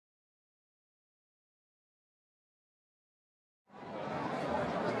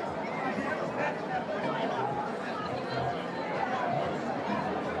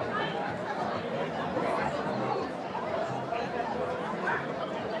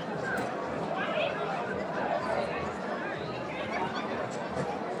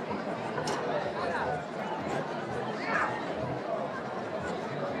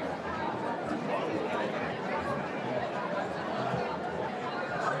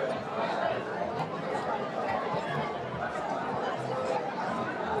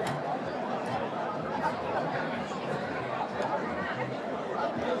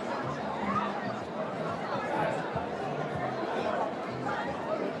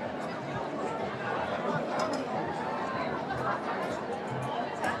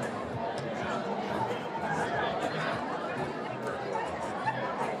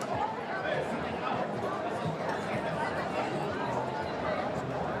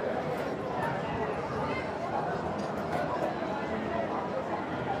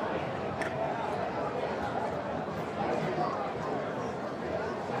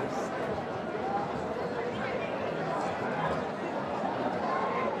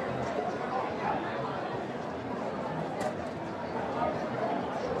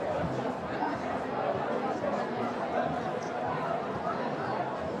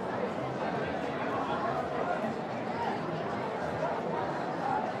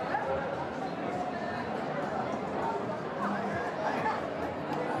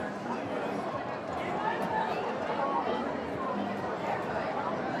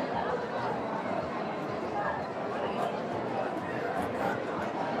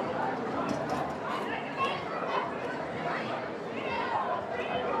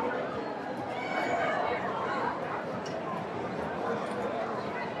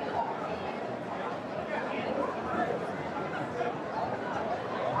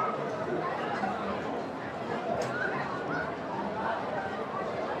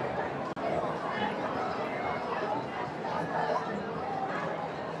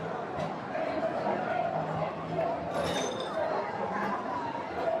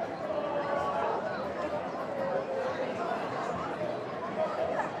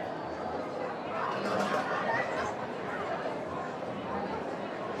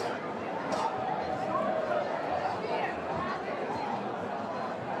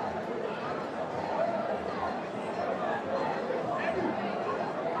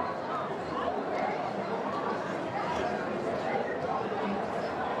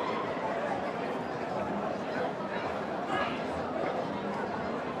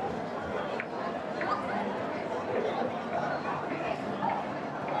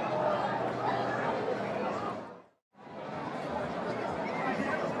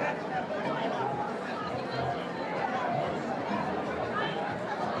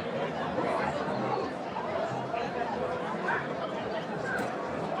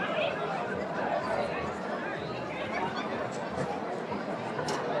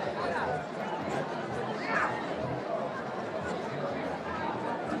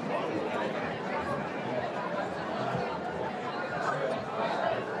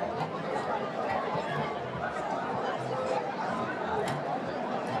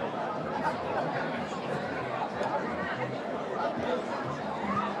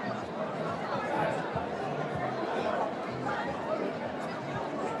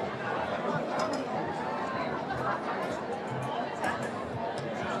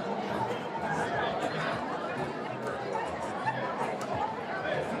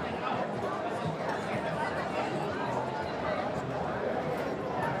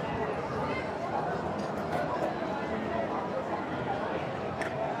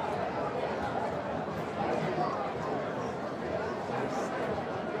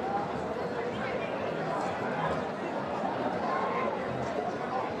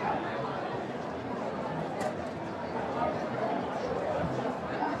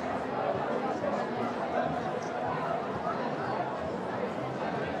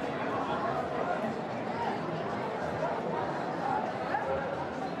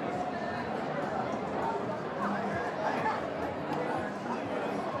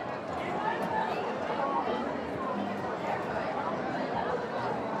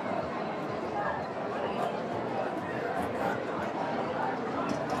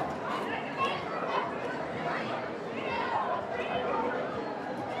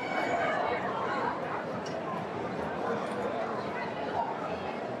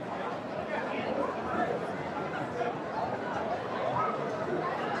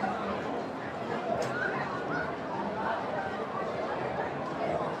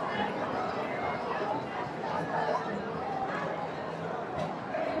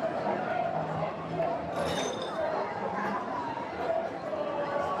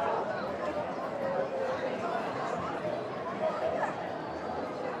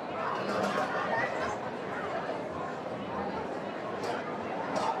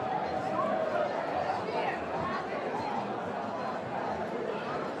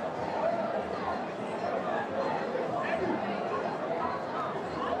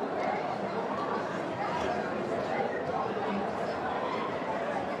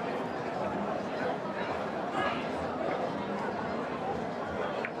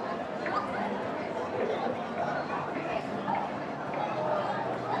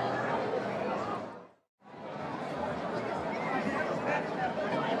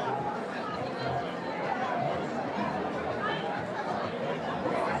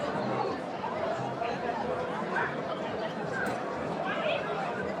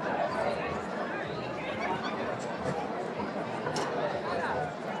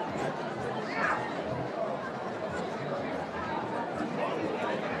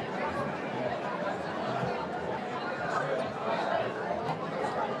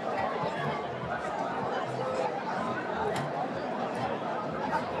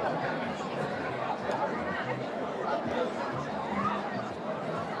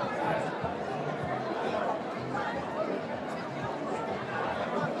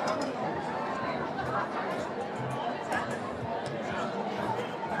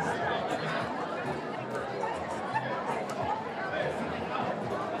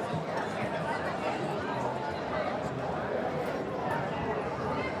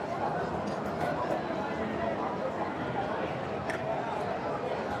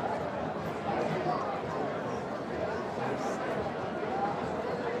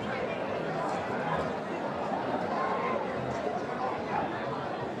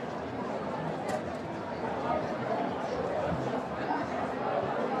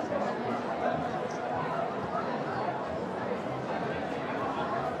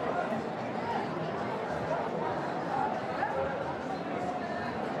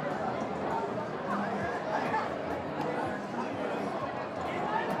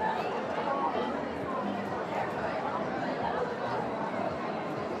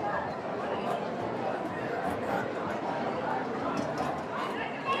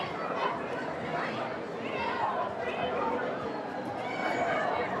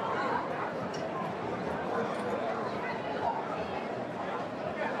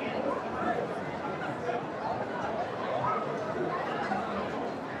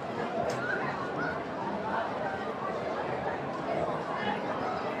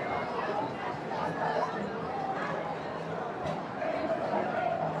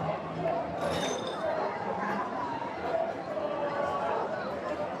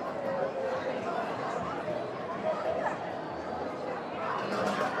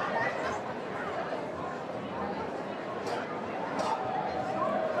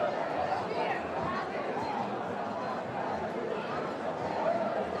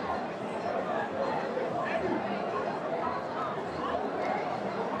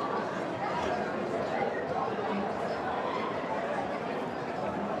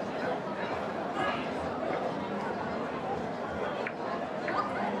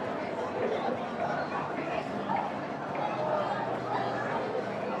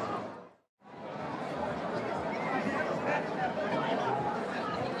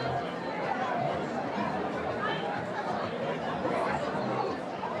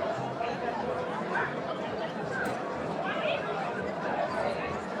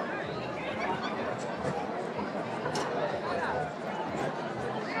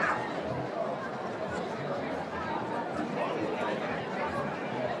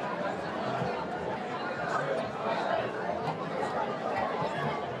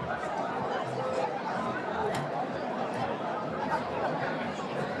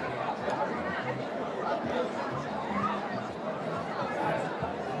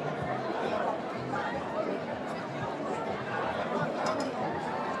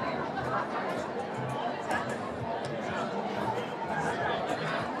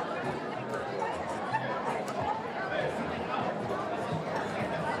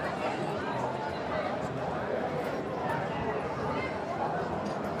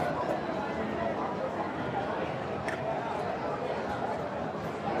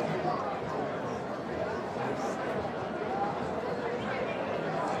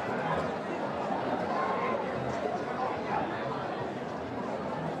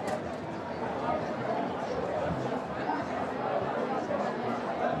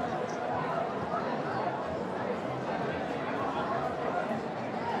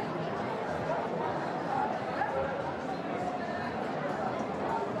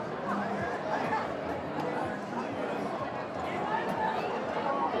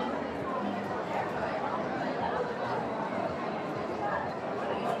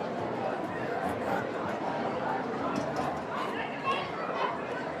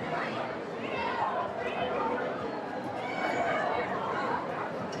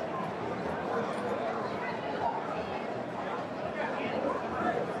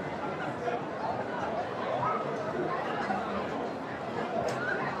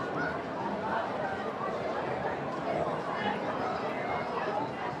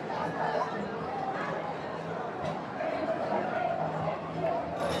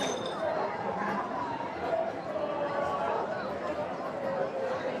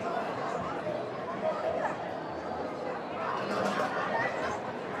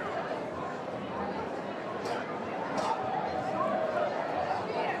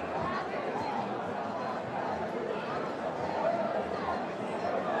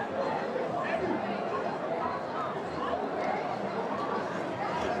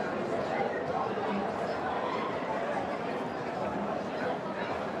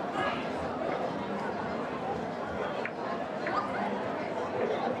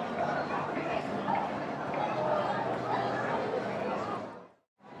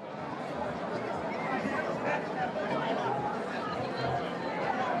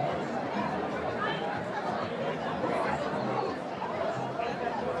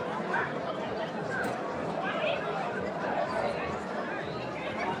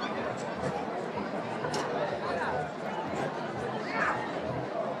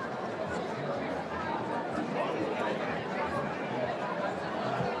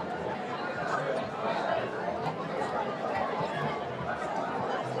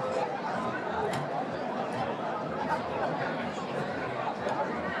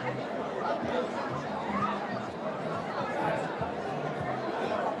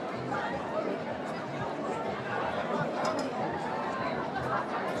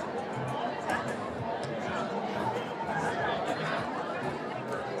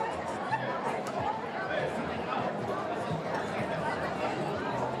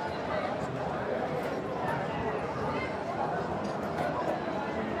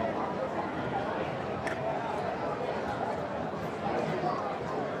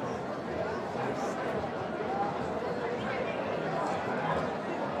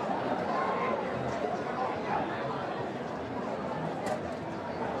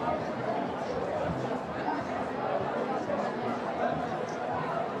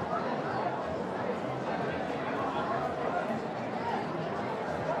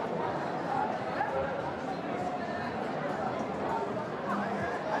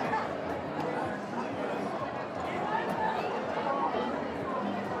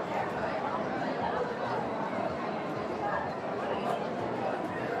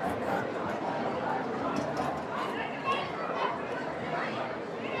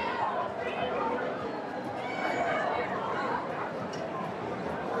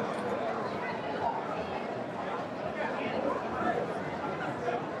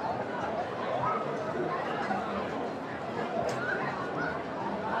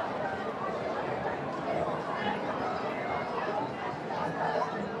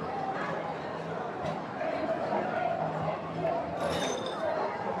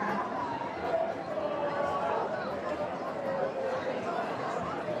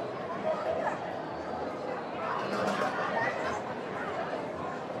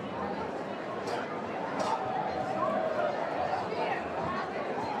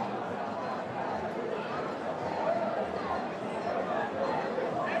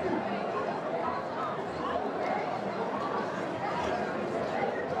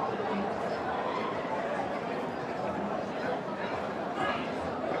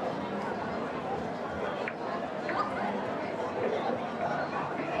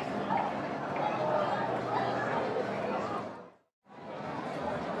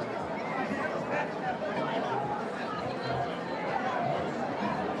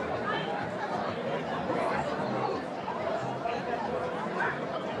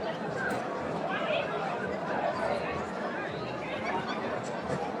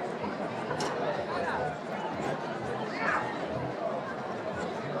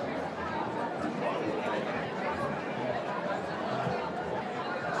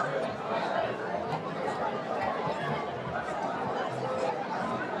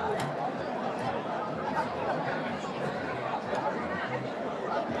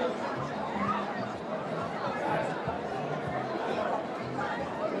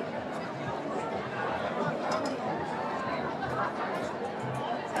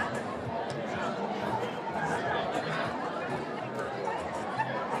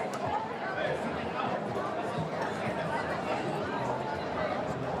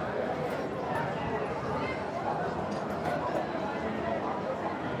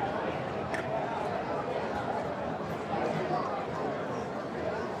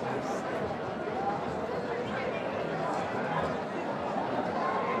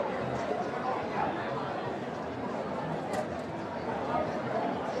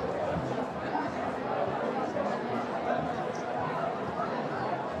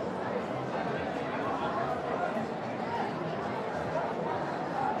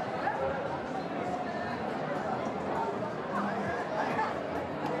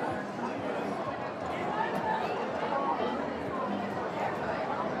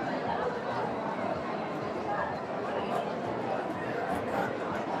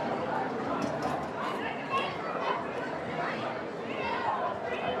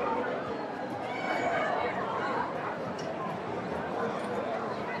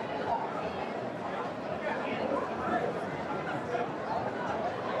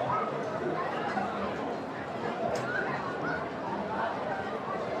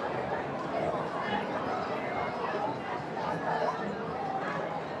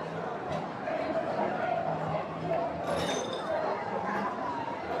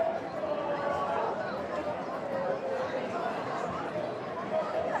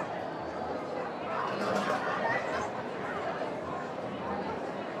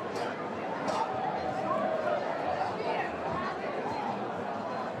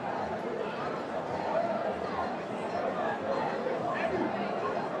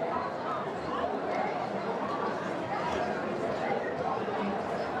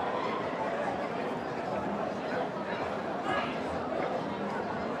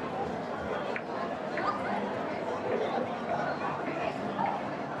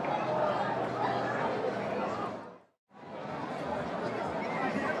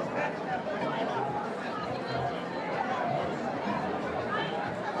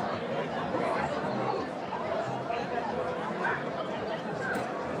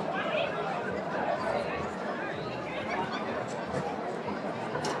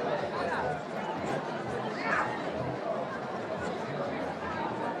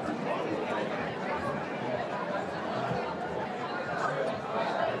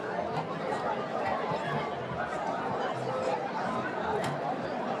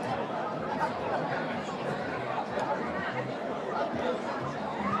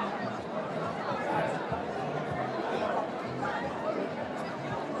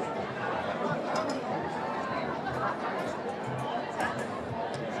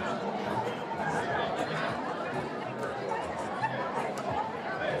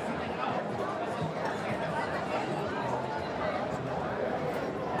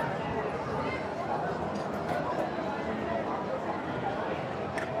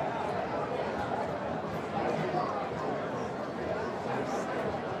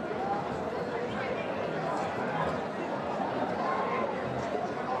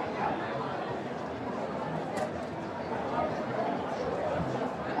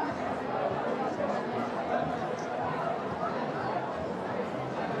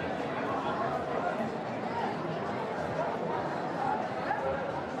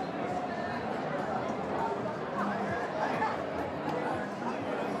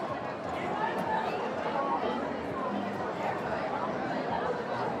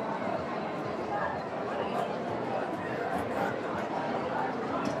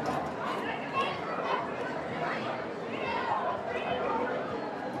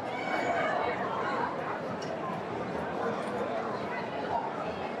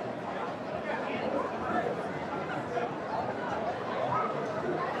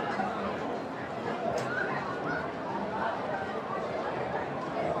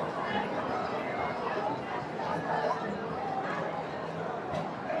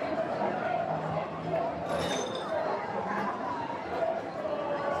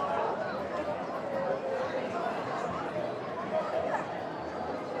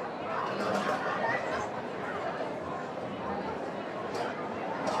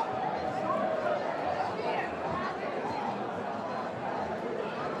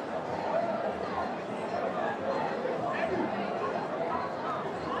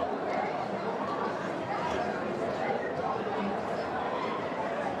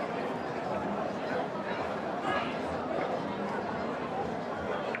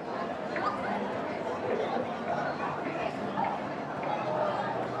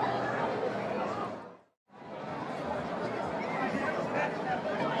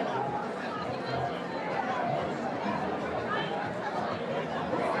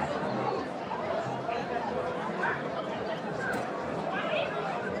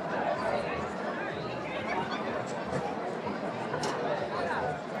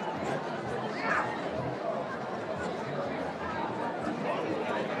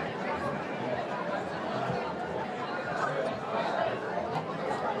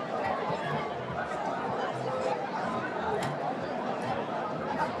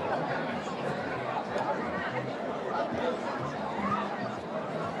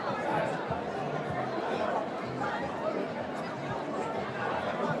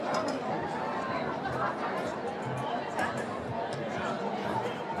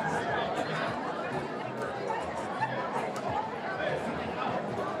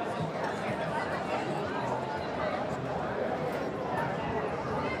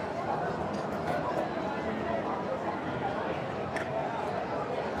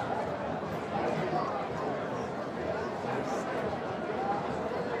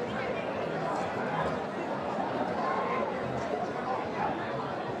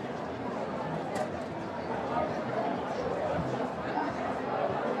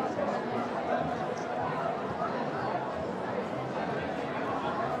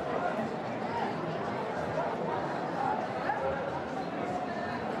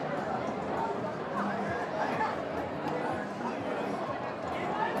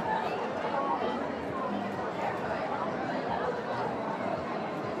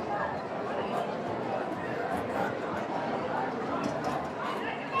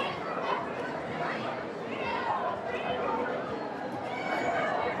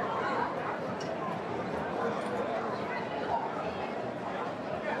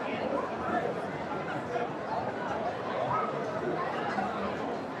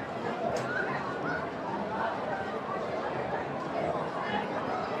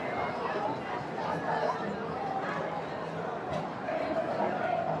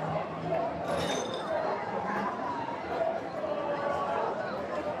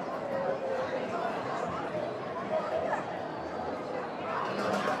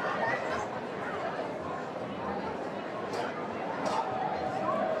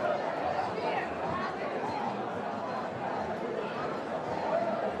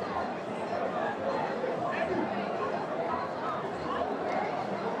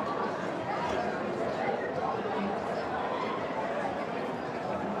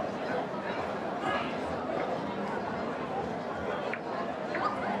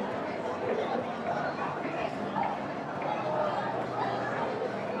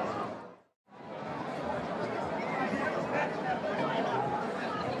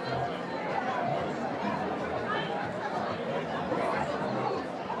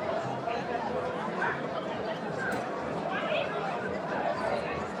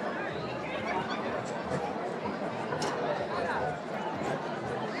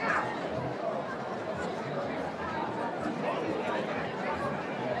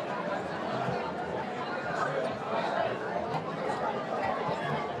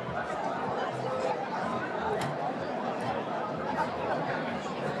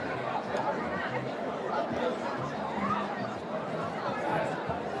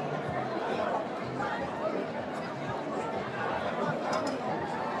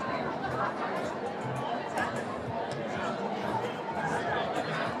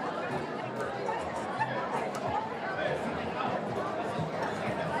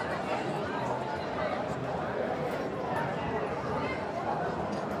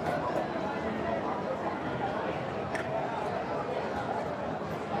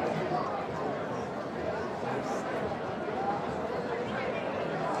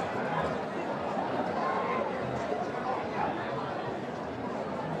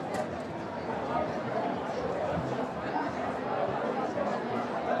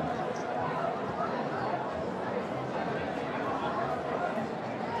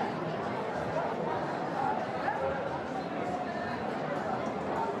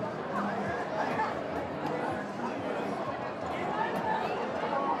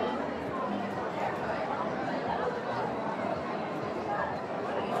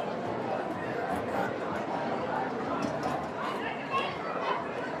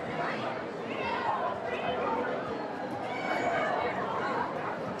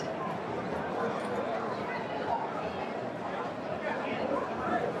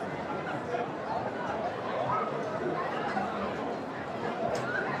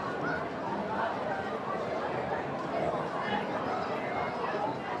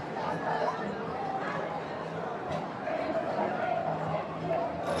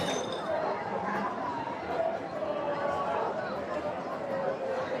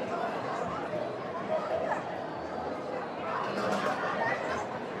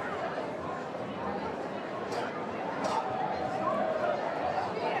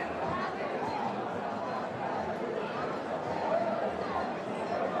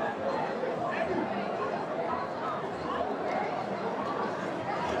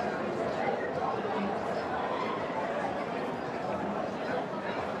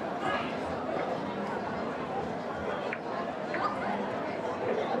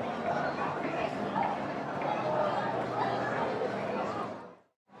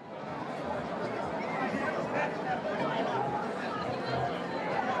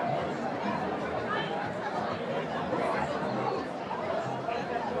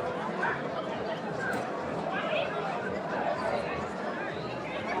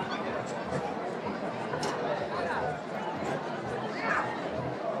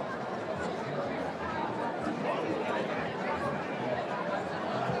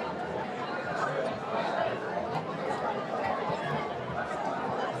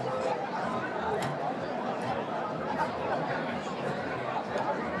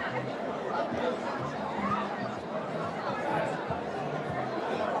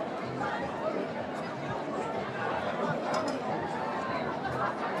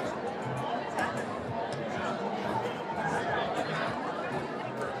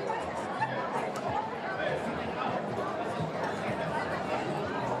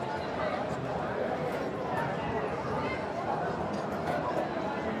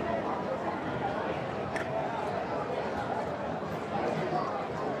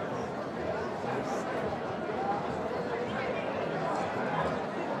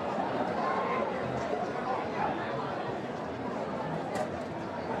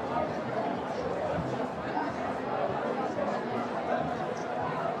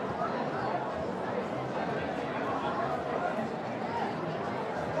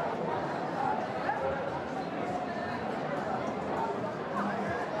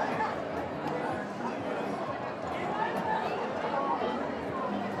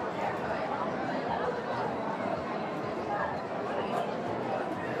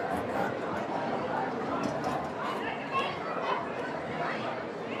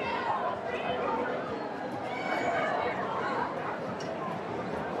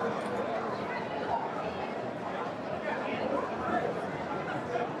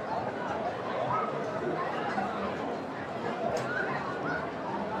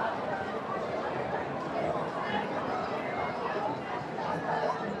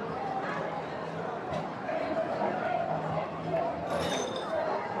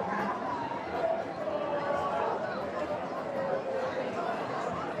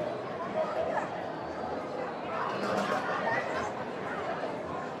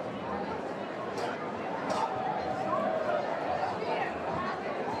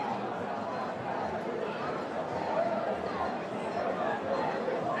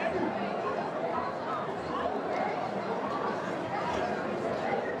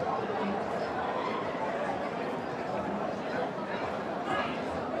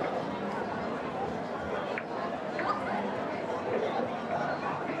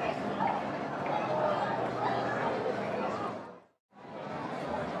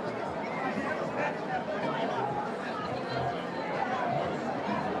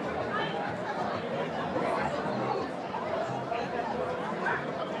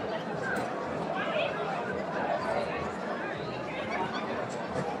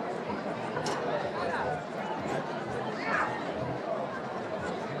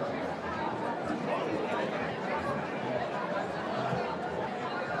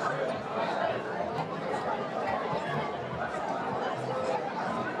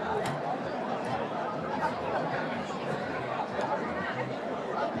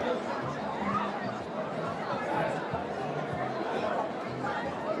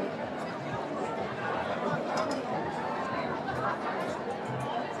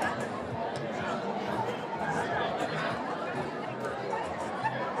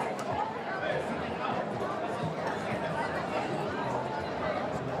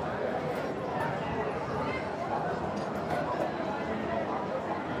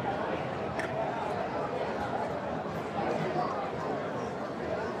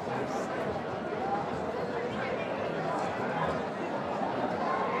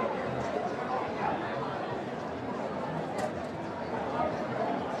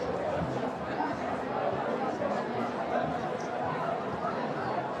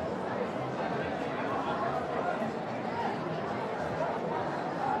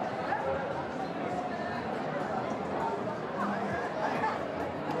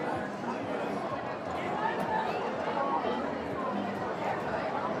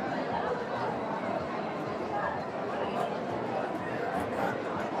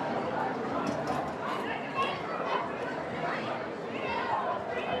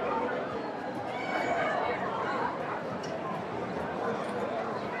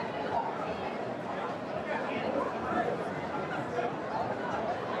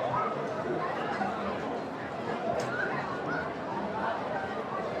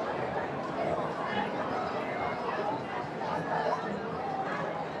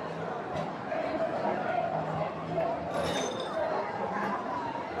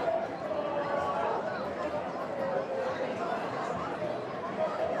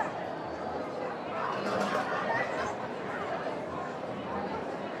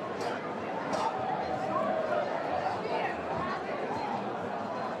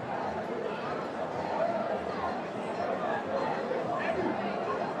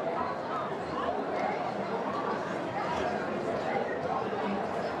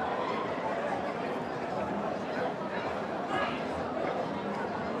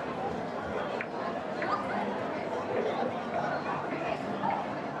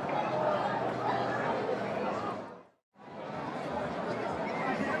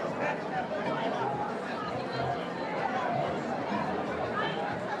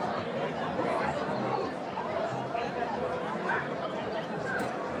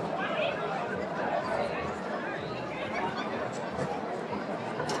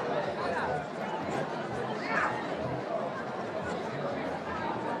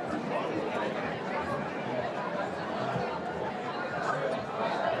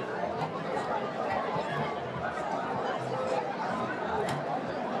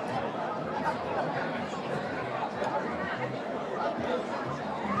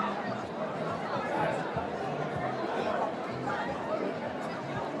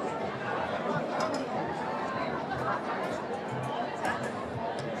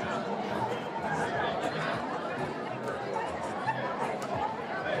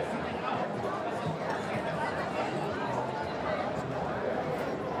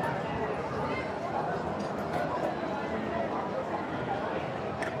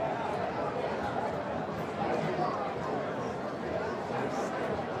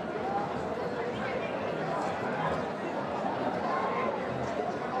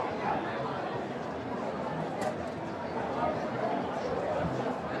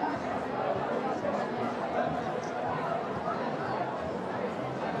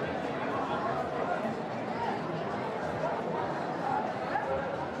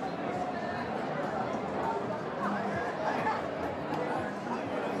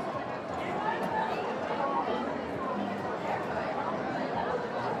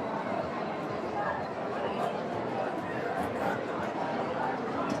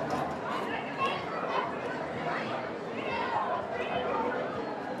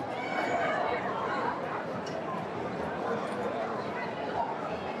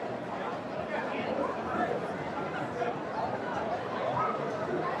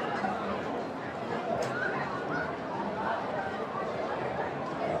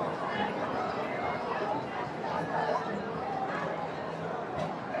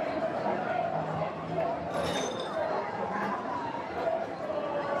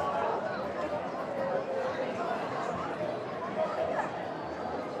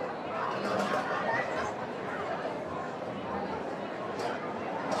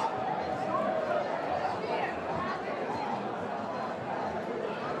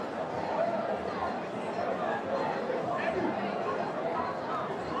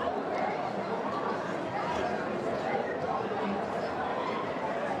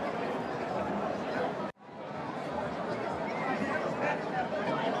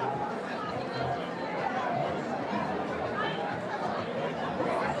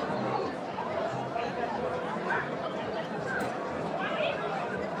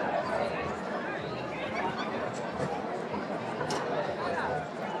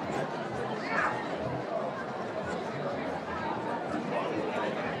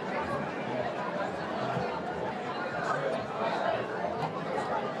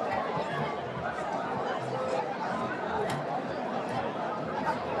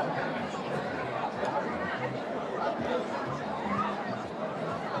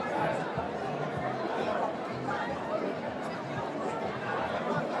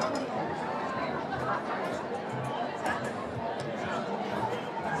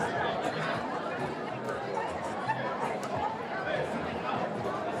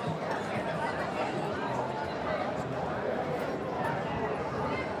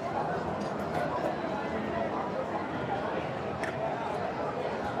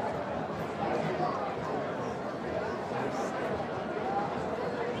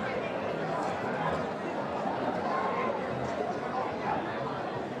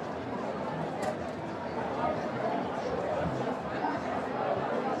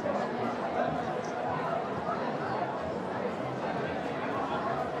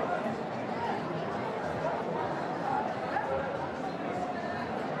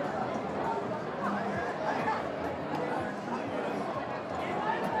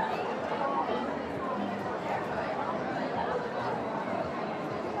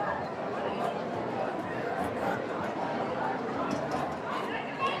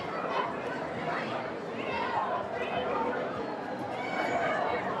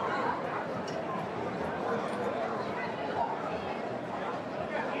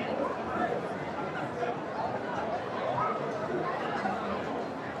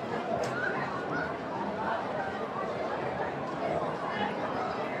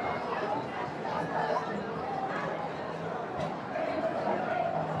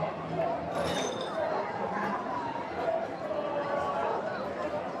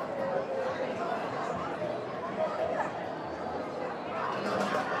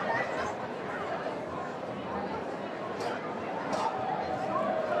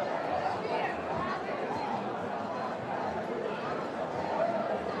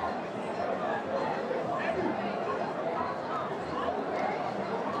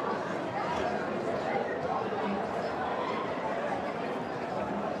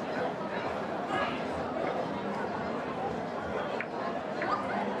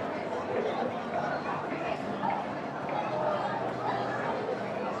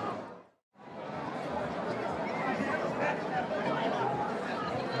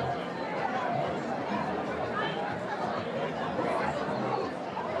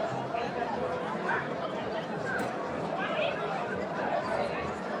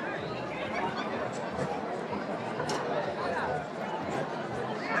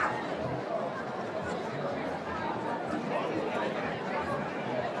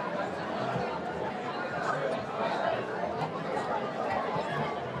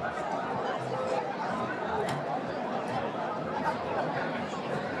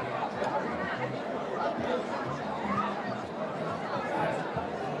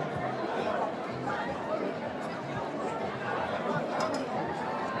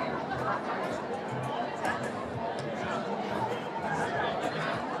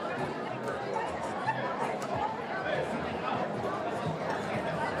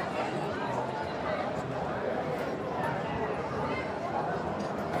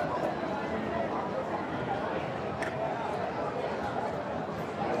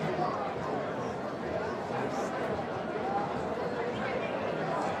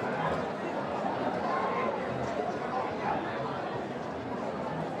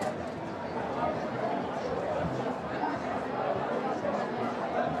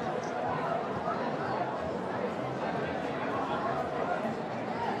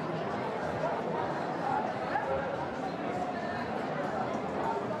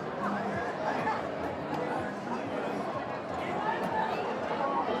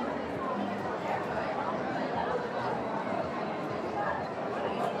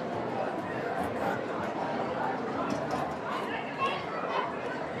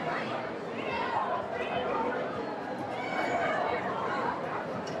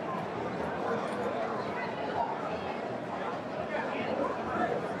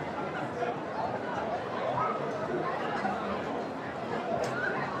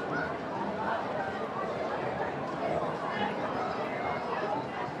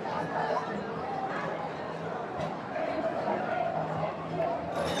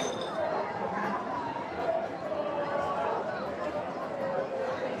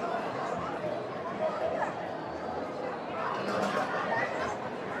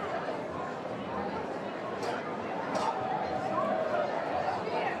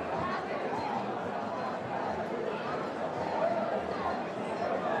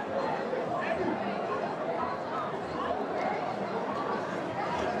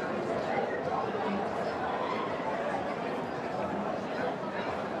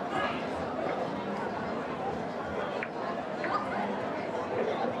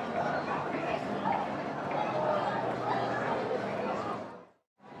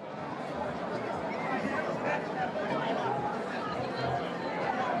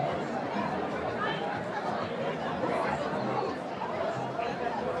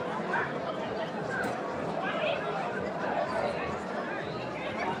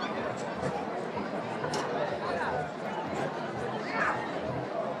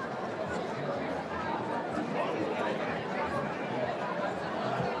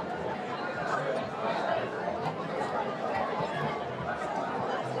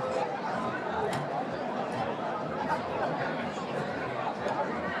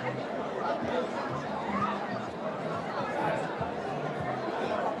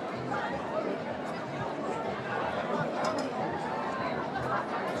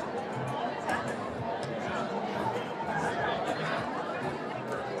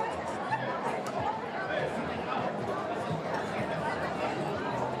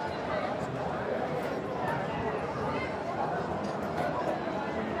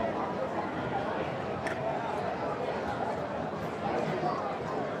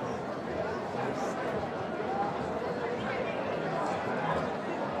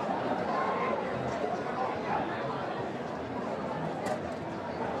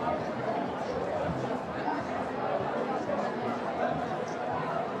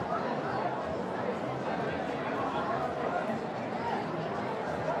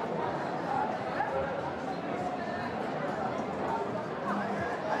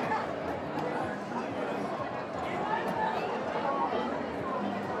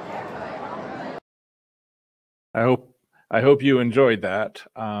I hope I hope you enjoyed that.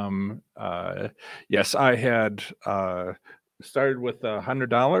 Yes, I had started with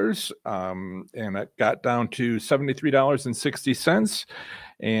 $100, and it got down to $73.60,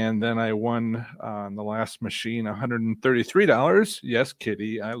 and then I won on the last machine $133. Yes,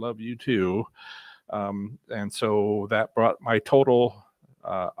 Kitty, I love you too. And so that brought my total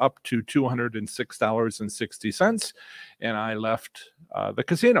up to $206.60, and I left the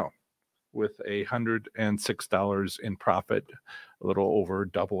casino with $106 in profit, a little over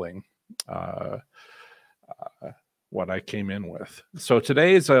doubling uh, what I came in with. So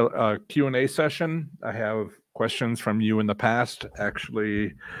today is a Q&A session. I have questions from you in the past.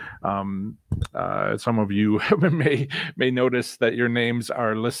 Actually, some of you may notice that your names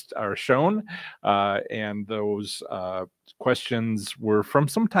are shown, and those questions were from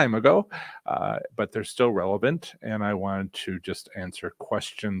some time ago, but they're still relevant, and I wanted to just answer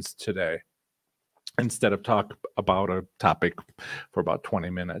questions today instead of talk about a topic for about 20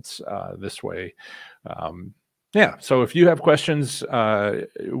 minutes this way. Yeah, so if you have questions,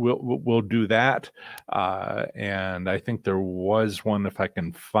 we'll do that. And I think there was one, if I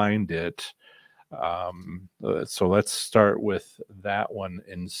can find it. So let's start with that one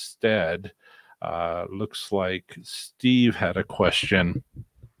instead. Looks like Steve had a question.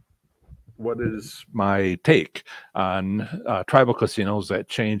 What is my take on tribal casinos that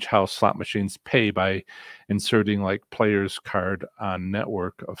change how slot machines pay by inserting like player's card on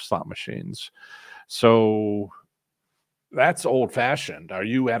network of slot machines? So that's old fashioned. Are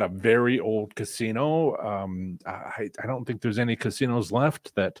you at a very old casino? I don't think there's any casinos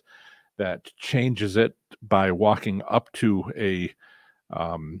left that changes it by walking up to a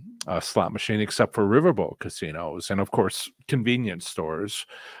slot machine, except for riverboat casinos and of course convenience stores.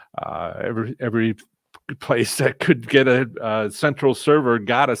 Every place that could get a central server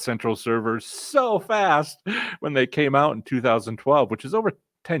got a central server so fast when they came out in 2012, which is over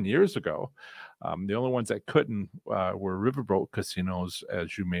 10 years ago. The only ones that couldn't were riverboat casinos,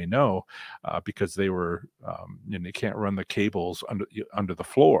 as you may know, because they were, they can't run the cables under the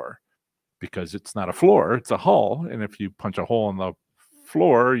floor because it's not a floor, it's a hull. And if you punch a hole in the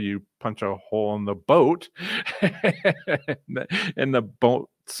floor, you punch a hole in the boat, and the boat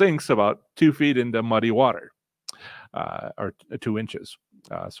sinks about 2 feet into muddy water, or 2 inches.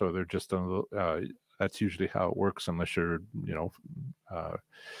 So they're just that's usually how it works, unless you're,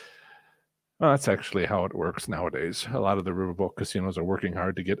 well, that's actually how it works nowadays. A lot of the riverboat casinos are working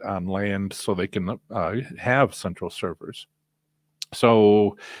hard to get on land so they can have central servers.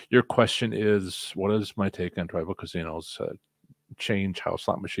 So your question is, what is my take on tribal casinos change how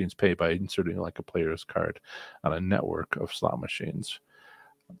slot machines pay by inserting like a player's card on a network of slot machines?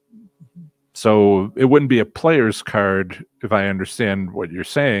 So it wouldn't be a player's card, if I understand what you're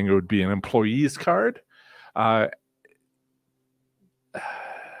saying. It would be an employee's card.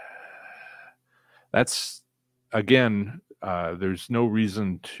 That's, again, there's no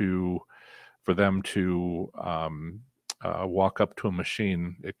reason for them to walk up to a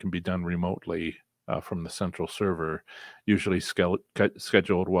machine. It can be done remotely from the central server, usually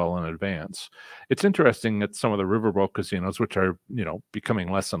scheduled well in advance. It's interesting that some of the riverboat casinos, which are becoming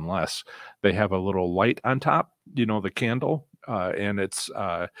less and less, they have a little light on top, the candle, and it's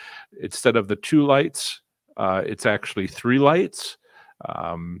instead of the 2 lights, it's actually 3 lights.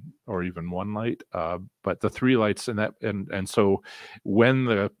 Or even 1 light, but the 3 lights, and so when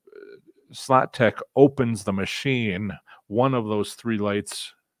the slot tech opens the machine, one of those 3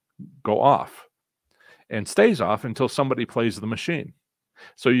 lights go off and stays off until somebody plays the machine.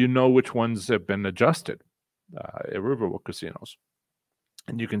 So which ones have been adjusted at riverboat casinos.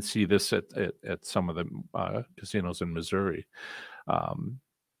 And you can see this at some of the casinos in Missouri.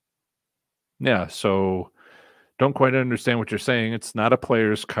 Yeah, so don't quite understand what you're saying. It's not a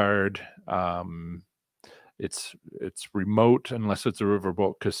player's card. It's remote unless it's a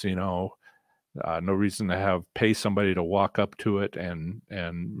riverboat casino. No reason to pay somebody to walk up to it and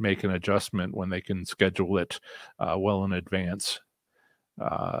make an adjustment when they can schedule it well in advance.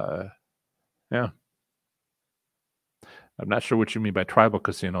 Yeah. I'm not sure what you mean by tribal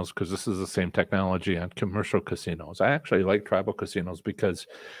casinos, because this is the same technology on commercial casinos. I actually like tribal casinos because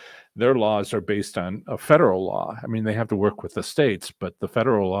their laws are based on a federal law. I mean, they have to work with the states, but the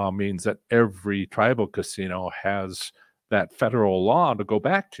federal law means that every tribal casino has that federal law to go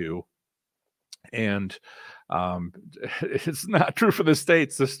back to. And it's not true for the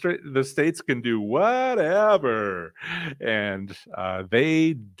states. The states can do whatever, and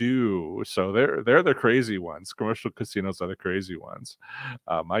they do. So they're the crazy ones. Commercial casinos are the crazy ones.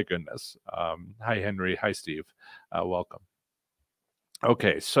 My goodness. Hi, Henry. Hi, Steve. Welcome.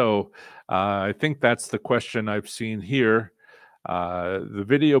 Okay, so I think that's the question I've seen here. The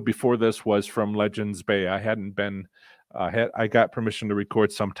video before this was from Legends Bay. I hadn't been, I got permission to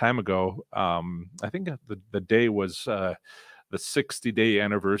record some time ago. I think the day was the 60-day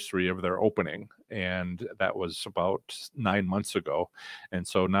anniversary of their opening, and that was about 9 months ago. And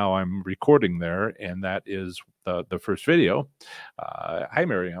so now I'm recording there, and that is the first video. Hi,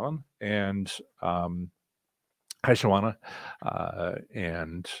 Mary Ellen, and hi, Shawana,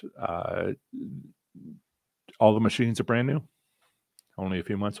 and all the machines are brand new, only a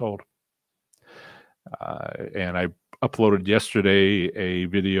few months old. And I uploaded yesterday a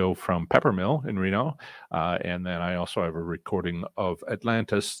video from Peppermill in Reno, and then I also have a recording of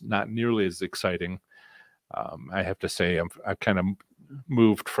Atlantis, not nearly as exciting. I have to say I've kind of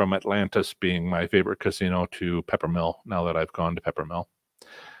moved from Atlantis being my favorite casino to Peppermill now that I've gone to Peppermill.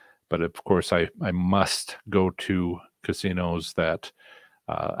 But of course, I must go to casinos that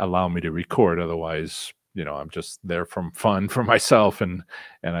allow me to record. Otherwise, I'm just there from fun for myself, and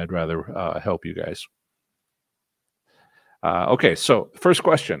I'd rather help you guys. Okay, so first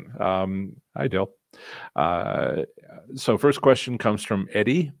question. Hi, Dill. So first question comes from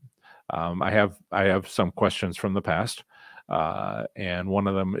Eddie. I have some questions from the past. And one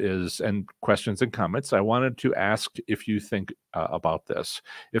of them is, and questions and comments. I wanted to ask if you think about this.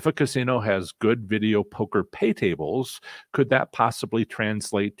 If a casino has good video poker pay tables, could that possibly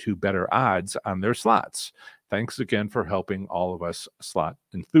translate to better odds on their slots? Thanks again for helping all of us slot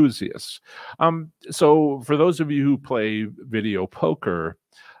enthusiasts. So for those of you who play video poker,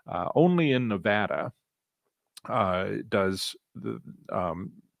 only in Nevada does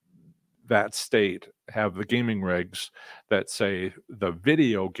that state have the gaming regs that say the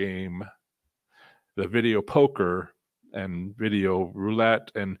video game, the video poker and video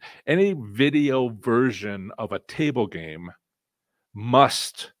roulette, and any video version of a table game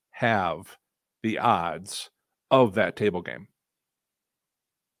must have the odds of that table game.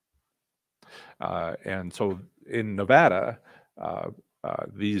 And so in Nevada,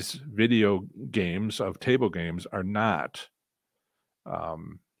 these video games of table games are not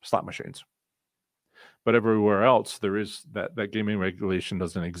slot machines. But everywhere else, there is that gaming regulation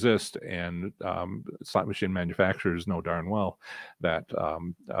doesn't exist, and slot machine manufacturers know darn well that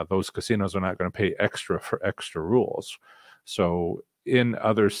those casinos are not going to pay extra for extra rules. So in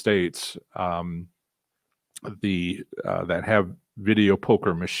other states that have video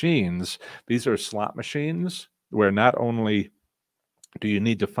poker machines, these are slot machines where not only do you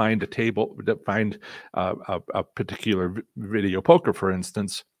need to find a table, find a particular video poker, for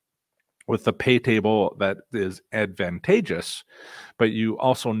instance, with the pay table that is advantageous, but you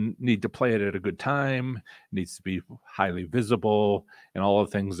also need to play it at a good time. It needs to be highly visible, and all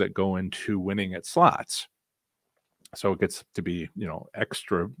the things that go into winning at slots. So it gets to be,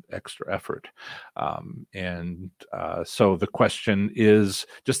 extra effort. So the question is,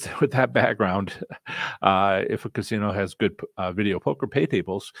 just with that background, if a casino has good video poker pay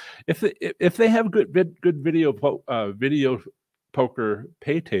tables, if they have good video poker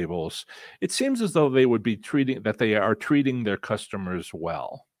pay tables, it seems as though they would be treating their customers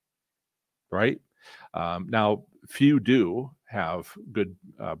well, right? Now, few do have good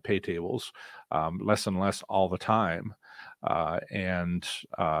pay tables, less and less all the time, and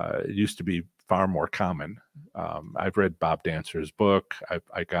it used to be far more common. I've read Bob Dancer's book.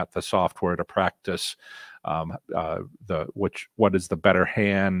 I got the software to practice what is the better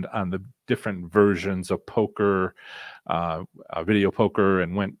hand on the different versions of poker, video poker,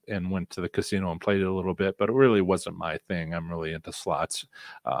 and went to the casino and played it a little bit, but it really wasn't my thing. I'm really into slots,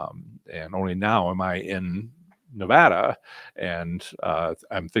 and only now am I in Nevada, and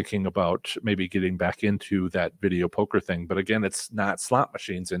I'm thinking about maybe getting back into that video poker thing. But again, it's not slot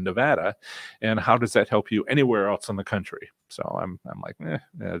machines in Nevada, and how does that help you anywhere else in the country? So I'm like,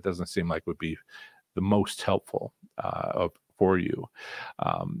 it doesn't seem like would be the most helpful for you.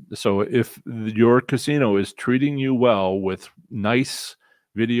 So if your casino is treating you well with nice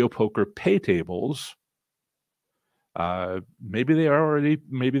video poker pay tables, maybe they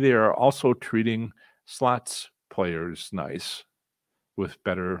are also treating slots players nice with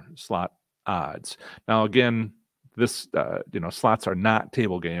better slot odds. Now, again, this slots are not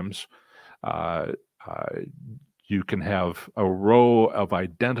table games. You can have a row of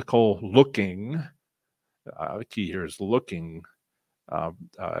identical looking, the key here is looking,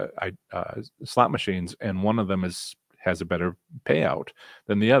 slot machines, and one of them has a better payout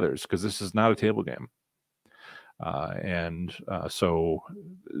than the others, because this is not a table game. So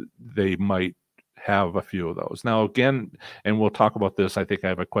they might have a few of those. Now, again, and we'll talk about this, I think I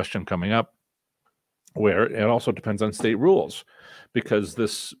have a question coming up. where it also depends on state rules, because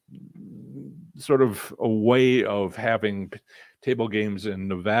this sort of a way of having table games in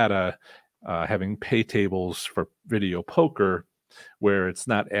Nevada, having pay tables for video poker, where it's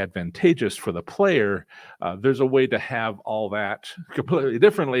not advantageous for the player. There's a way to have all that completely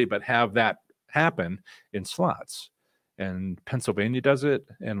differently, but have that happen in slots. And Pennsylvania does it,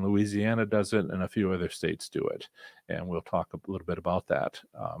 and Louisiana does it, and a few other states do it. And we'll talk a little bit about that,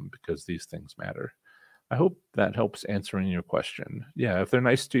 because these things matter. I hope that helps answering your question. Yeah, if they're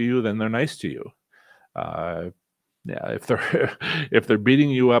nice to you, then they're nice to you. Yeah, if they're if they're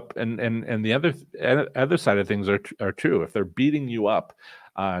beating you up, and the other side of things are true. If they're beating you up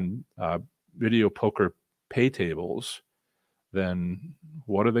on video poker pay tables, then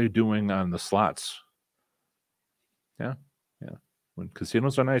what are they doing on the slots? Yeah. When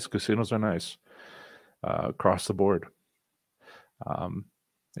casinos are nice across the board.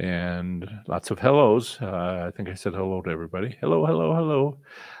 And lots of hellos. I think I said hello to everybody. Hello.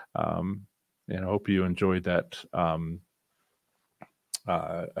 And I hope you enjoyed that.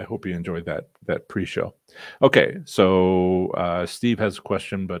 I hope you enjoyed that pre-show. Okay, so Steve has a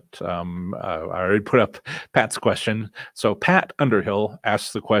question, but I already put up Pat's question. So Pat Underhill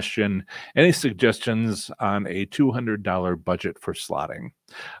asks the question: any suggestions on a $200 budget for slotting?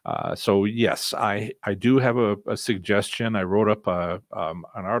 So yes, I do have a suggestion. I wrote up an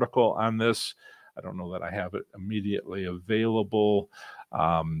article on this. I don't know that I have it immediately available.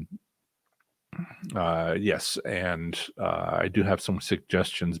 Yes, and I do have some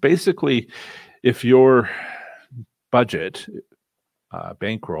suggestions. Basically, if your budget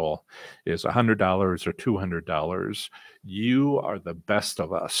bankroll is $100 or $200, you are the best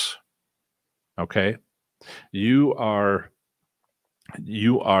of us. Okay, you are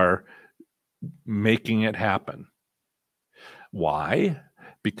making it happen. Why?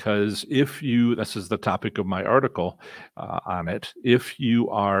 Because if you, this is the topic of my article on it, if you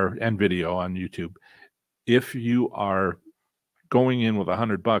are, and video on YouTube, if you are going in with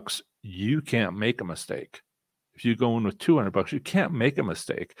 $100, you can't make a mistake. If you go in with $200, you can't make a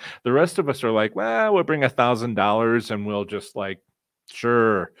mistake. The rest of us are like, well, we'll bring $1,000 and we'll just like,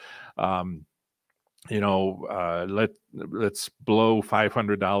 sure, let's blow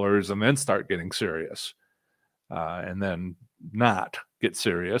 $500 and then start getting serious, and then not get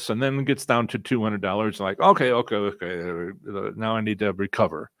serious, and then it gets down to $200. Like, okay, now I need to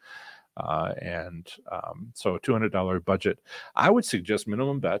recover. So a $200 budget. I would suggest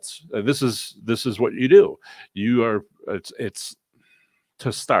minimum bets. This is what you do. It's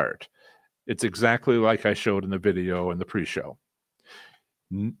to start. It's exactly like I showed in the video in the pre-show.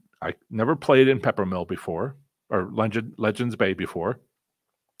 I never played in Peppermill before, or Legends Bay before.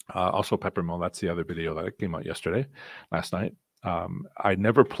 Also Peppermill, that's the other video that came out last night. I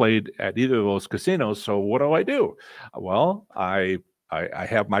never played at either of those casinos, so what do? Well, I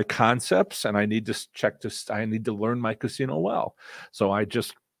have my concepts, and I need to learn my casino well. So I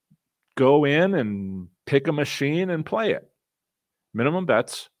just go in and pick a machine and play it. Minimum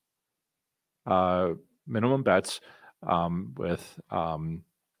bets with minimum bets.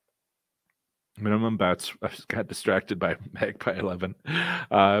 I just got distracted by Magpie 11.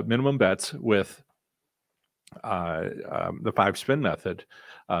 Minimum bets with the 5-spin method,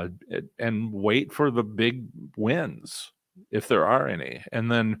 and wait for the big wins, if there are any. And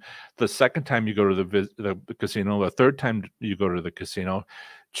then the second time you go to the casino, the third time you go to the casino,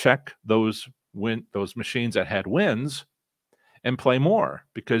 check those machines that had wins and play more,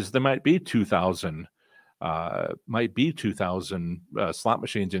 because there might be 2,000 slot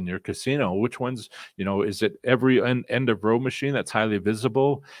machines in your casino. Which ones, is it every end of row machine that's highly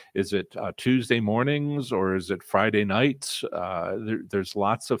visible? Is it Tuesday mornings, or is it Friday nights? There's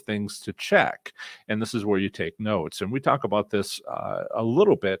lots of things to check, and this is where you take notes. And we talk about this a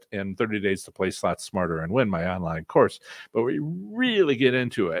little bit in 30 Days to Play Slots Smarter and Win, my online course, but we really get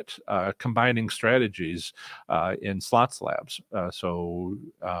into it, combining strategies in Slots Labs.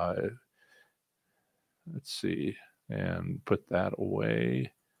 Let's see, and put that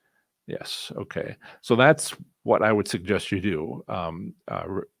away. Yes, okay. So that's what I would suggest you do. A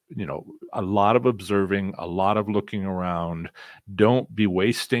lot of observing, a lot of looking around. Don't be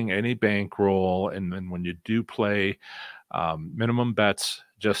wasting any bankroll. And then when you do play, minimum bets,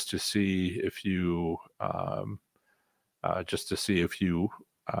 just to see if you are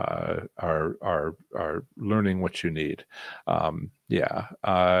learning what you need.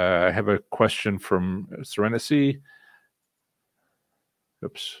 I have a question from Serenity.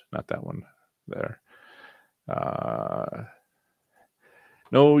 Oops, not that one there.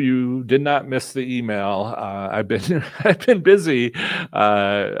 No, you did not miss the email. I've been busy,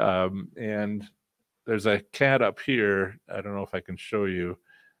 and there's a cat up here. I don't know if I can show you.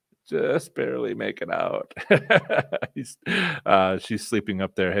 Just barely make it out. She's sleeping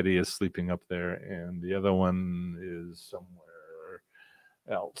up there. Hetty is sleeping up there, and the other one is somewhere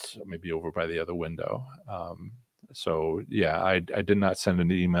else, maybe over by the other window. So yeah, I did not send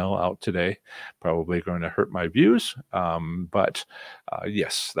an email out today. Probably going to hurt my views, but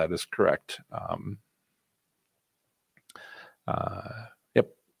yes, that is correct. Yep.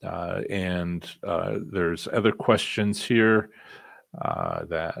 And there's other questions here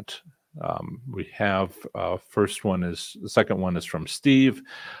that we have. The second one is from Steve.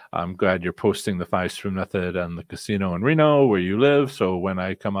 I'm glad you're posting the 5-spin method on the casino in Reno where you live. So when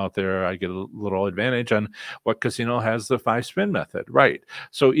I come out there, I get a little advantage on what casino has the 5-spin method. Right.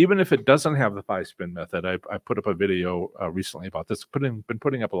 So even if it doesn't have the 5-spin method, I put up a video recently about this, been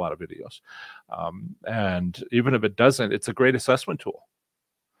putting up a lot of videos. And even if it doesn't, it's a great assessment tool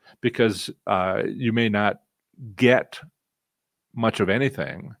because you may not get much of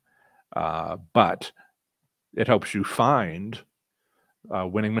anything, but it helps you find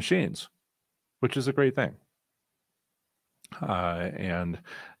winning machines, which is a great thing. And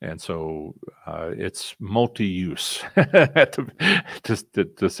so it's multi-use,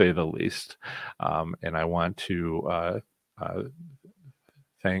 to say the least. And I want to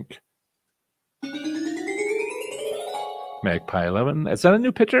thank Magpie 11. Is that a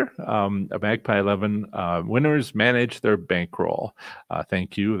new picture? A Magpie 11. Winners manage their bankroll.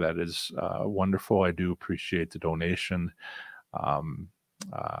 Thank you. That is wonderful. I do appreciate the donation.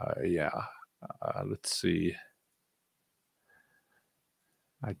 Yeah. Let's see.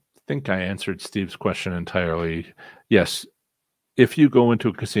 I think I answered Steve's question entirely. Yes. If you go into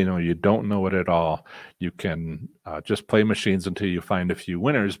a casino, you don't know it at all, you can just play machines until you find a few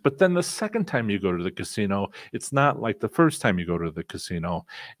winners. But then the second time you go to the casino, it's not like the first time you go to the casino,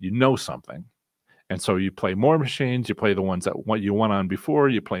 you know something. And so you play more machines, you play the ones that you won on before,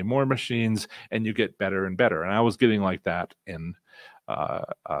 you play more machines, and you get better and better. And I was getting like that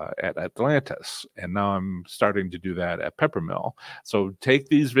at Atlantis, and now I'm starting to do that at Peppermill. So take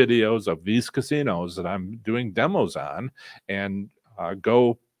these videos of these casinos that I'm doing demos on, and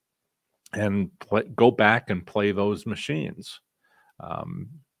go back and play those machines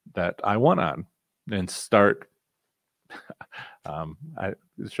that I won on, and start.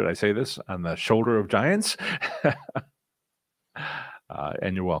 Should I say this on the shoulder of giants?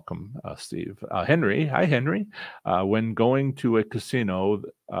 And you're welcome, Steve. Henry, hi, Henry. When going to a casino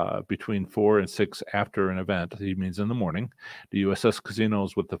between 4 and 6 after an event, he means in the morning, do you assess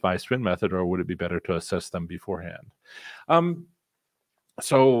casinos with the 5-spin method, or would it be better to assess them beforehand?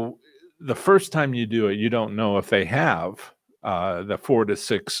 So the first time you do it, you don't know if they have the 4 to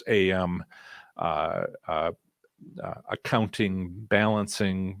 6 a.m. Accounting,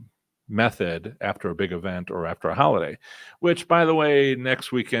 balancing method after a big event or after a holiday, which, by the way,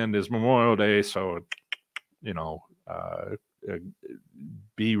 next weekend is Memorial Day, so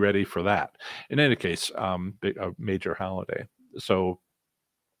be ready for that. In any case, a major holiday. So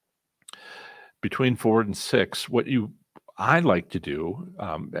between 4 and 6, I like to do,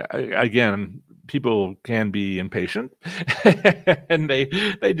 again, people can be impatient and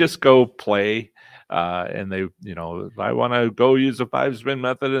they just go play. And I want to go use a 5-spin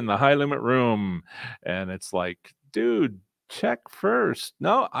method in the high limit room. And it's like, dude, check first.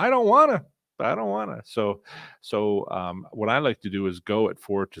 No, I don't want to. So what I like to do is go at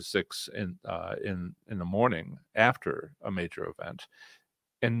 4 to 6 in the morning after a major event,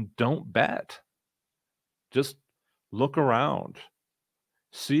 and don't bet. Just look around.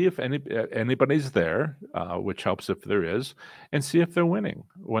 See if anybody's there, which helps if there is, and see if they're winning.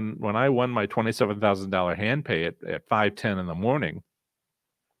 When I won my $27,000 hand pay at 5:10 in the morning,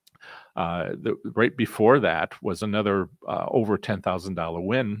 right before that was another over $10,000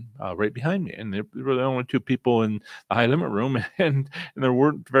 win right behind me, and there were the only two people in the high limit room, and there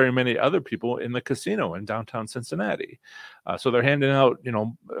weren't very many other people in the casino in downtown Cincinnati. So they're handing out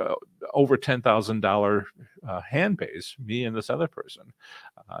over $10,000 hand pays, me and this other person,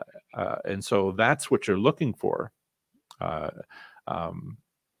 and so that's what you're looking for.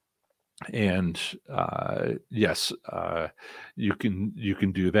 And yes, you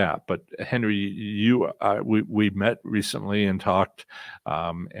can do that. But Henry, we met recently and talked,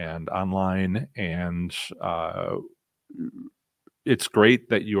 and online, and it's great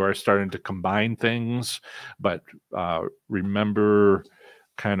that you are starting to combine things. But remember,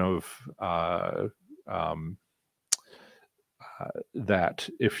 kind of that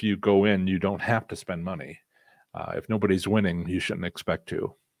if you go in, you don't have to spend money. If nobody's winning, you shouldn't expect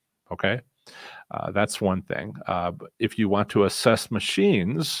to. Okay, that's one thing. If you want to assess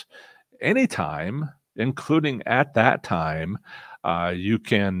machines anytime, including at that time, you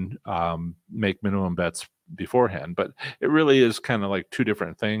can make minimum bets beforehand. But it really is kind of like two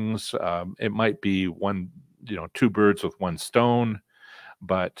different things. It might be one, two birds with one stone,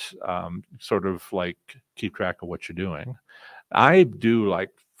 but sort of like keep track of what you're doing. I do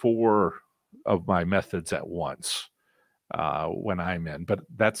like four of my methods at once when I'm in, but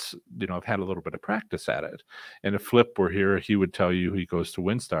that's, I've had a little bit of practice at it. And if Flip were here, he would tell you, he goes to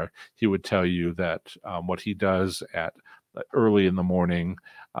WinStar, he would tell you that what he does at early in the morning,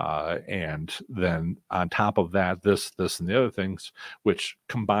 and then on top of that, this, and the other things, which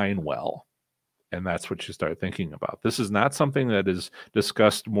combine well. And that's what you start thinking about. This is not something that is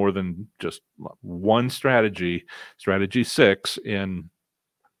discussed more than just one strategy 6 in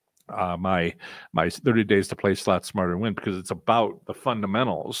my 30 days to play Slot Smarter and Win, because it's about the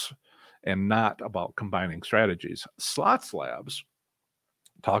fundamentals and not about combining strategies. Slots Labs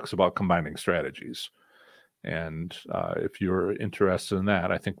talks about combining strategies. And if you're interested in that,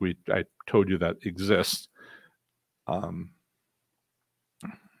 I think I told you that exists.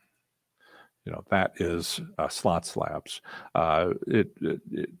 That is Slots Labs.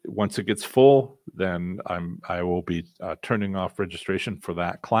 Once it gets full, then I will be turning off registration for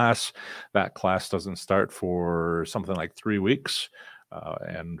that class. That class doesn't start for something like 3 weeks,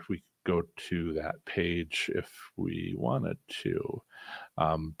 and we go to that page if we wanted to.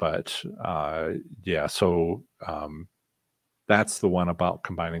 Yeah, so that's the one about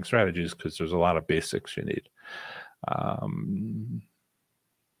combining strategies, because there's a lot of basics you need.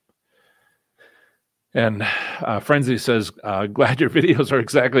 And Frenzy says, glad your videos are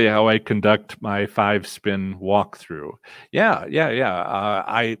exactly how I conduct my 5-spin walkthrough. Yeah.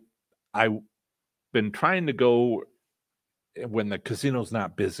 I've been trying to go when the casino's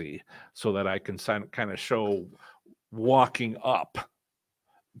not busy, so that I can kind of show walking up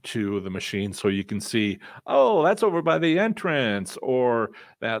to the machine, so you can see, oh, that's over by the entrance, or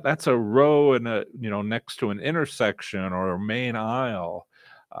that's a row in a next to an intersection or a main aisle.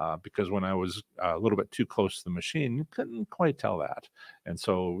 Because when I was a little bit too close to the machine, you couldn't quite tell that. And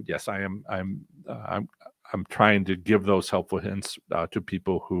so, yes, I'm trying to give those helpful hints to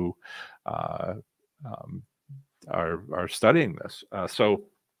people who are studying this. So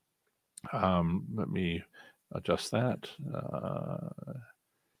let me adjust that.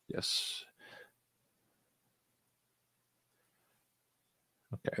 Yes.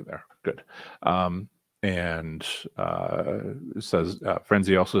 Okay, there. Good. And says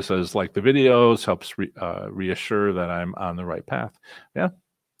Frenzy also says, like the videos helps reassure that I'm on the right path. Yeah.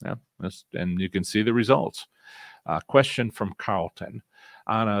 And you can see the results. Question from Carlton: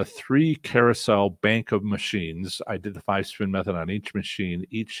 on a 3 carousel bank of machines, I did the 5-spin method on each machine.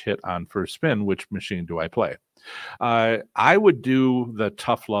 Each hit on first spin. Which machine do I play? I would do the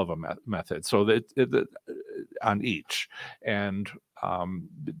tough love method, so that on each, and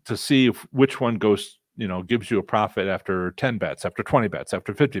to see which one goes, gives you a profit after 10 bets, after 20 bets,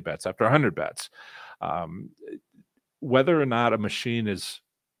 after 50 bets, after 100 bets. Whether or not a machine is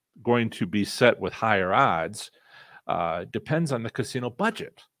going to be set with higher odds depends on the casino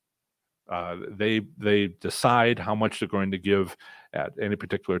budget. They decide how much they're going to give at any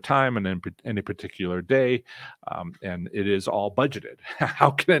particular time and in any particular day, and it is all budgeted.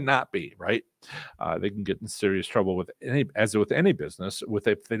 How can it not be, right? They can get in serious trouble with any business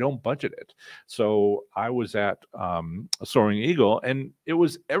if they don't budget it. So I was at Soaring Eagle, and it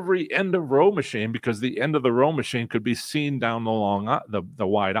was every end of row machine, because the end of the row machine could be seen down the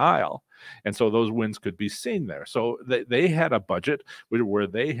wide aisle. And so those wins could be seen there. So they had a budget where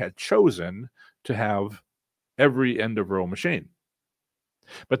they had chosen to have every end of row machine.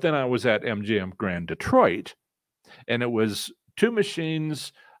 But then I was at MGM Grand Detroit, and it was 2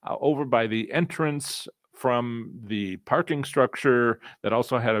 machines over by the entrance from the parking structure that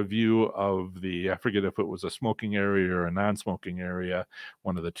also had a view of I forget if it was a smoking area or a non-smoking area,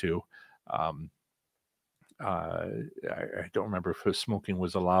 one of the two. I don't remember if smoking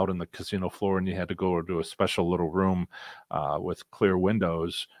was allowed in the casino floor, and you had to go to a special little room with clear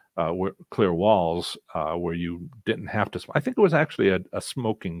windows, clear walls, where you didn't have to. I think it was actually a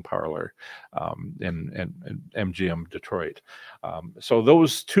smoking parlor in MGM Detroit. So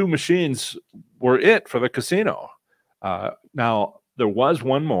those 2 machines were it for the casino. Now, there was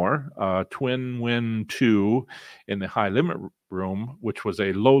one more, Twin Win 2 in the high limit room, which was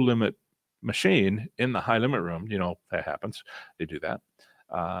a low limit machine in the high limit room. That happens. They do that.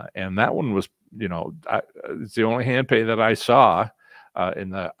 And that one was, it's the only hand pay that I saw in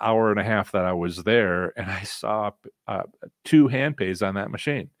the hour and a half that I was there. And I saw 2 hand pays on that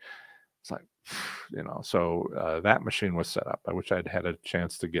machine. It's like, so that machine was set up. I wish I'd had a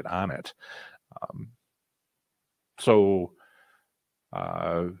chance to get on it. So,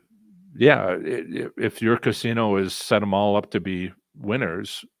 yeah, if your casino is set them all up to be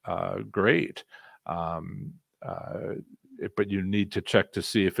winners, great. Um, but you need to check to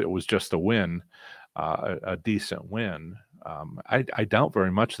see if it was just a win, a decent win. I doubt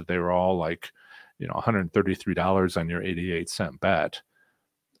very much that they were all like, $133 on your 88-cent bet.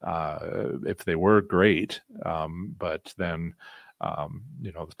 If they were, great. But then,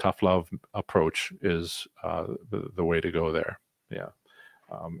 the tough love approach is the way to go there. Yeah.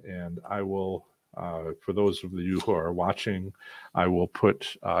 And I will, for those of you who are watching, I will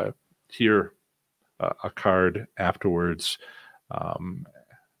put here a card afterwards.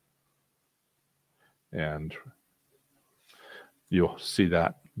 And you'll see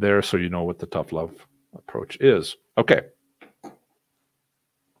that there, so you know what the tough love approach is. Okay.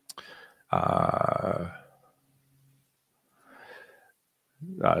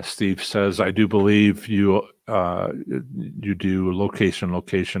 Steve says, I do believe you do location.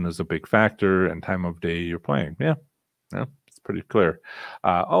 Location is a big factor, and time of day you're playing. Yeah, it's pretty clear.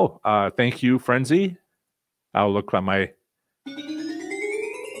 Thank you, Frenzy. I'll look on my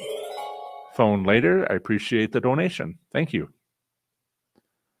phone later. I appreciate the donation. Thank you.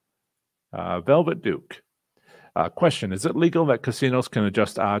 Velvet Duke. Question, is it legal that casinos can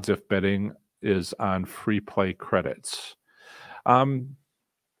adjust odds if betting is on free play credits?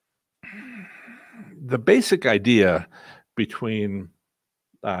 The basic idea between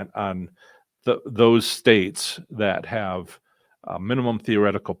on those states that have a minimum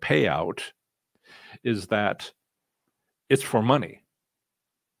theoretical payout is that it's for money.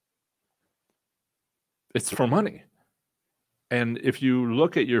 It's for money. And if you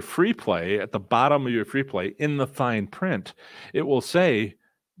look at your free play, at the bottom of your free play, in the fine print, it will say,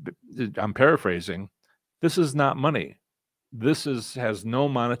 I'm paraphrasing, this is not money. This has no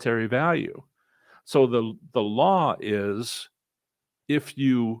monetary value. So the law is, if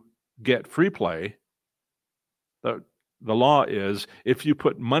you get free play, the law is, if you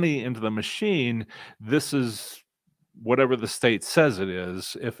put money into the machine, this is whatever the state says it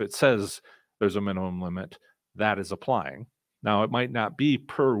is. If it says there's a minimum limit, that is applying. Now, it might not be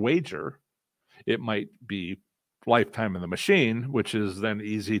per wager. It might be lifetime of the machine, which is then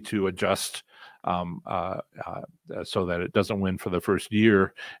easy to adjust so that it doesn't win for the first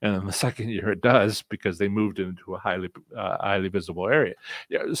year, and then the second year it does, because they moved into a highly visible area.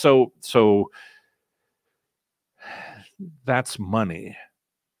 Yeah, so that's money.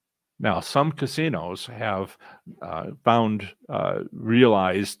 Now, some casinos have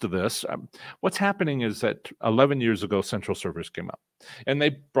realized this. What's happening is that 11 years ago, central servers came up, and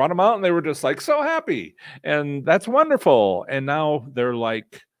they brought them out, and they were just like so happy, and that's wonderful. And now they're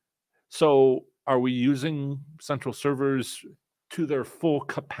like, so are we using central servers to their full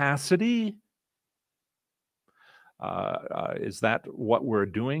capacity? Is that what we're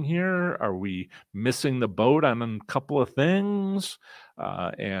doing here? Are we missing the boat on a couple of things?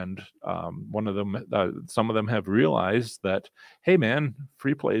 And some of them have realized that, hey man,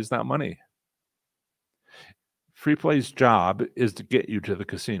 free play is not money. Free play's job is to get you to the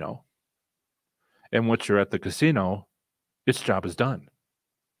casino. And once you're at the casino, its job is done.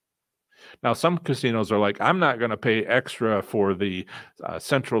 Now, some casinos are like, I'm not going to pay extra for the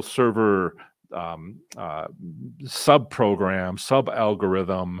central server sub-program,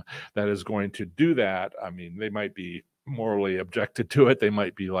 sub-algorithm that is going to do that. I mean, they might be morally objected to it. They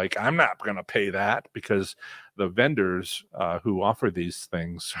might be like, I'm not going to pay that, because the vendors who offer these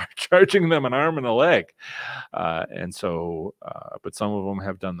things are charging them an arm and a leg. And so, but some of them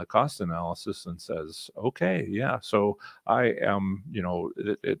have done the cost analysis and says, okay, yeah, so I am,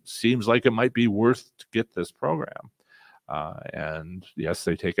 it seems like it might be worth to get this program. And yes,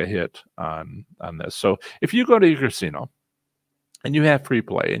 they take a hit on this. So if you go to your casino and you have free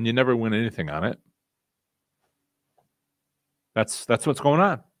play and you never win anything on it, that's what's going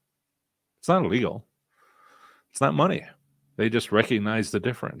on. It's not illegal. It's not money. They just recognize the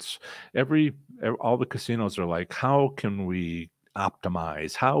difference. All the casinos are like, how can we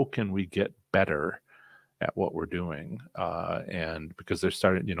optimize? How can we get better at what we're doing? And because they're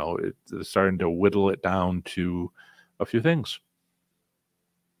starting, they're starting to whittle it down to a few things.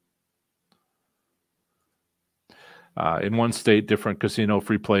 In one state, different casino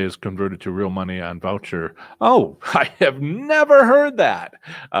free play is converted to real money on voucher. Oh, I have never heard that.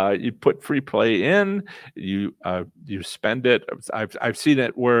 You put free play in, you spend it. I've seen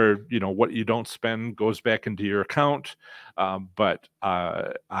it where what you don't spend goes back into your account. But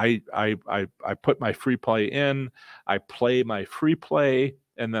I put my free play in. I play my free play.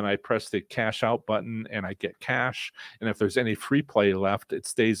 and then I press the cash out button and I get cash. And if there's any free play left, it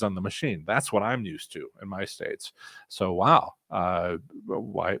stays on the machine. That's what I'm used to in my states. So wow,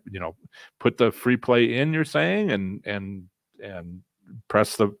 why, put the free play in, you're saying, and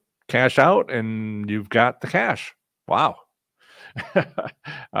press the cash out, and you've got the cash. Wow.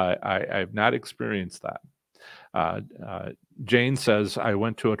 I've not experienced that. Jane says, I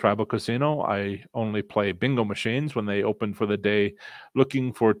went to a tribal casino. I only play bingo machines. When they opened for the day,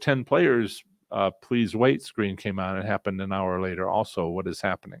 looking for 10 players, please wait screen came on. It happened an hour later. Also, what is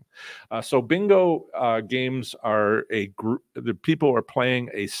happening? So bingo games are a group. The people are playing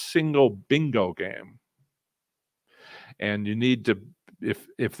a single bingo game. And you need to,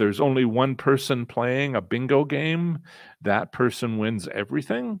 if there's only one person playing a bingo game, that person wins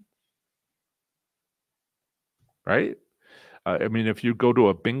everything. Right? I mean, if you go to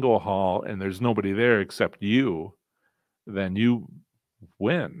a bingo hall and there's nobody there except you, then you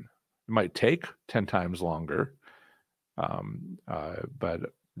win. It might take 10 times longer, but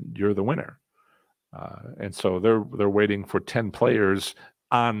you're the winner. And so they're waiting for 10 players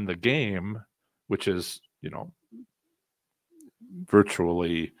on the game, which is,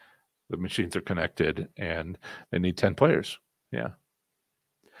 virtually the machines are connected and they need 10 players. Yeah.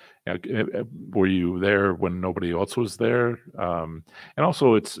 Were you there when nobody else was there? And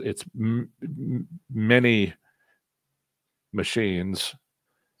also, it's many machines.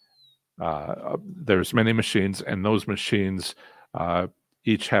 There's many machines, and those machines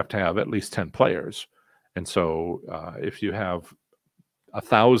each have to have at least 10 players. And so, if you have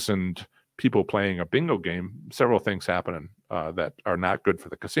 1,000 people playing a bingo game, several things happen that are not good for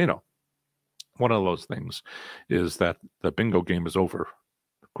the casino. One of those things is that the bingo game is over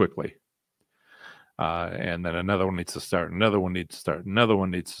quickly. And then another one needs to start, another one needs to start, another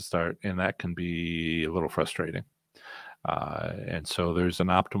one needs to start, and that can be a little frustrating. And so there's an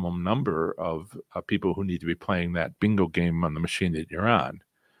optimum number of people who need to be playing that bingo game on the machine that you're on.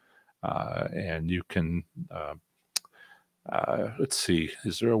 And you can, let's see,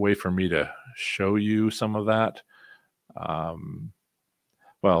 is there a way for me to show you some of that?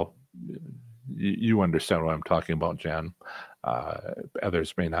 Well, you understand what I'm talking about, Jan.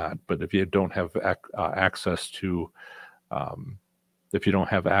 Others may not, but if you don't have access to, that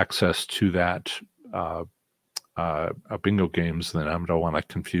bingo games, then I don't want to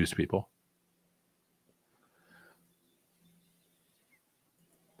confuse people.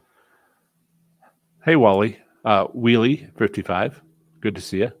 Hey, Wally, Wheelie 55, good to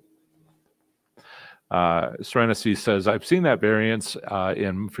see you. Serenity says, I've seen that variance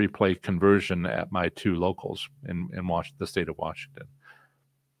in free play conversion at my two locals in the state of Washington.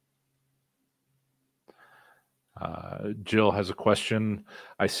 Jill has a question.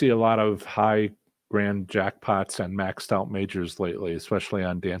 I see a lot of high grand jackpots and maxed out majors lately, especially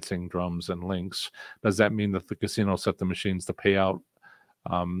on dancing drums and links. Does that mean that the casino set the machines to pay out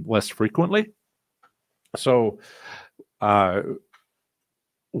less frequently? So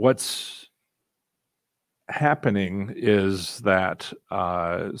what's happening is that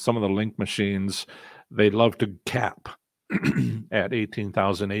some of the link machines, they love to cap at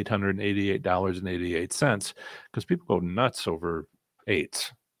 $18,888.88 because people go nuts over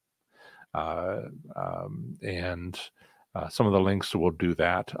eights. And some of the links will do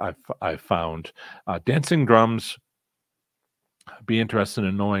that. I've found dancing drums. Be interested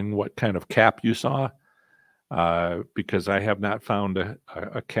in knowing what kind of cap you saw, because I have not found a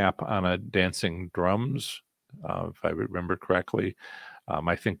cap on a dancing drums, if I remember correctly.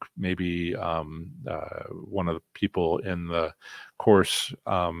 I think maybe one of the people in the course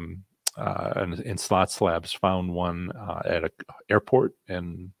in Slots Labs found one at an airport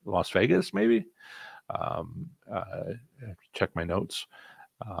in Las Vegas, maybe. Check my notes.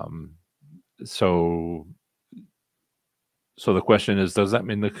 So the question is, does that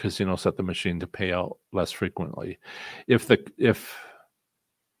mean the casino set the machine to pay out less frequently?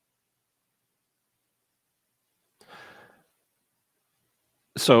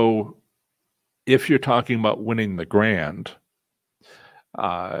 So if you're talking about winning the grand,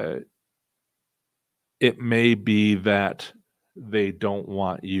 it may be that they don't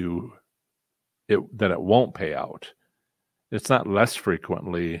want you, that it won't pay out. It's not less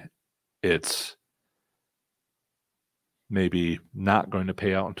frequently, it's maybe not going to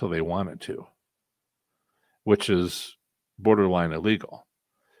pay out until they want it to, which is borderline illegal.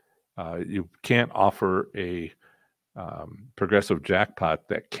 You can't offer a progressive jackpot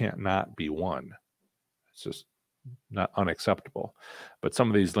that can't not be won. It's just not unacceptable. But some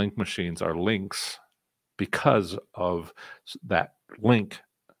of these link machines are links because of that link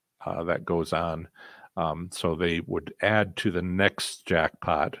that goes on So they would add to the next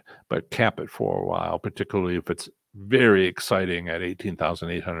jackpot, but cap it for a while, particularly if it's very exciting at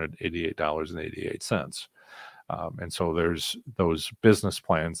 $18,888.88. And so there's those business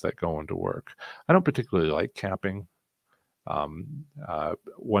plans that go into work. I don't particularly like capping. One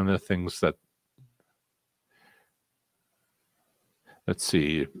of the things that, let's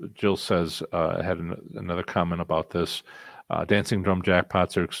see, Jill says, had another comment about this. Dancing Drum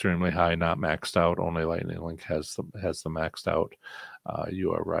jackpots are extremely high, not maxed out. Only Lightning Link has the maxed out.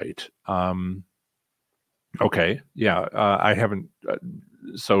 You are right. Okay, yeah, I haven't.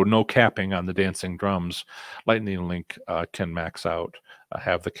 So no capping on the Dancing Drums. Lightning Link can max out,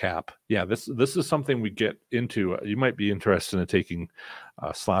 have the cap. Yeah, this is something we get into. You might be interested in taking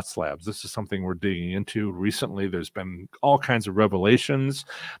Slots Labs. This is something we're digging into. Recently, there's been all kinds of revelations.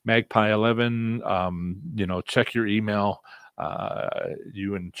 Magpie 11, check your email.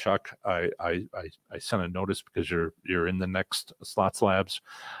 You and Chuck, I sent a notice because you're in the next Slots Labs,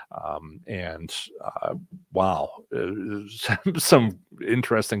 and wow, some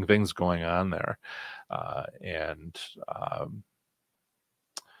interesting things going on there,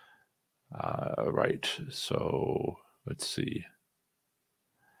 right. So let's see.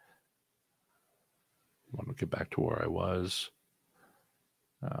 I want to get back to where I was.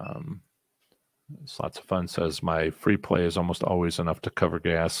 Lots of fun says my free play is almost always enough to cover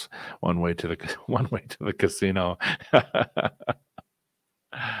gas one way to the casino.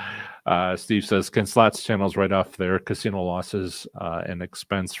 Steve says, can slots channels write off their casino losses and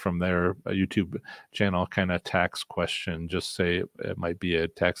expense from their YouTube channel? Kind of tax question. Just say it might be a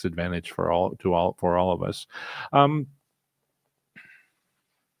tax advantage for all of us.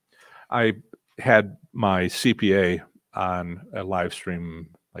 I had my CPA on a live stream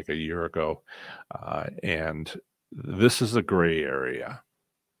like a year ago, and this is a gray area.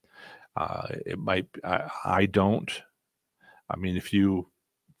 It might. I don't. I mean, if you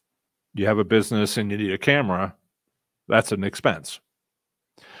have a business and you need a camera, that's an expense.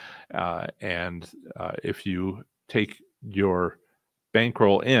 And if you take your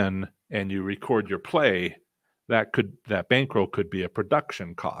bankroll in and you record your play, that bankroll could be a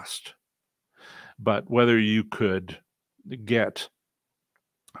production cost. But whether you could get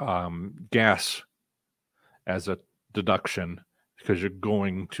gas as a deduction because you're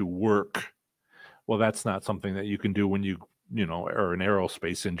going to work, well, that's not something that you can do when you are an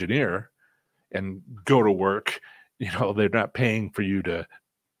aerospace engineer and go to work. They're not paying for you to,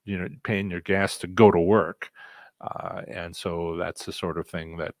 paying your gas to go to work. And so that's the sort of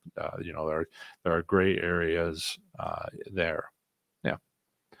thing that, there are gray areas there. Yeah.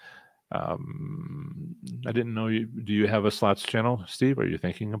 I didn't know you. Do you have a slots channel, Steve? Are you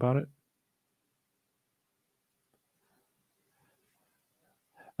thinking about it?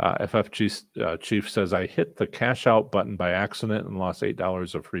 FF Chief says, I hit the cash out button by accident and lost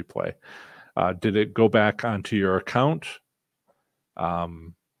 $8 of free play. Did it go back onto your account? I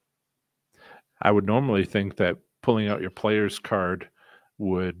would normally think that pulling out your player's card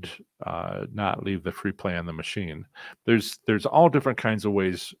would not leave the free play on the machine. There's all different kinds of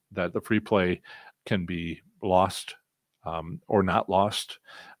ways that the free play can be lost or not lost.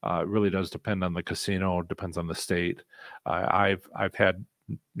 It really does depend on the casino, depends on the state. I've had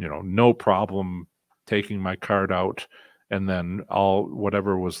no problem taking my card out, and then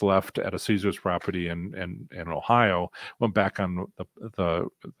whatever was left at a Caesars property in Ohio went back on the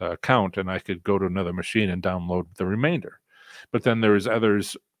account, and I could go to another machine and download the remainder. But then there's other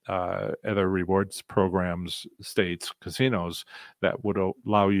rewards programs, states, casinos that would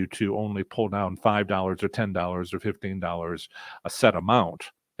allow you to only pull down $5 or $10 or $15, a set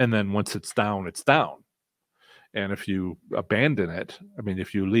amount. And then once it's down, it's down. And if you abandon it, I mean,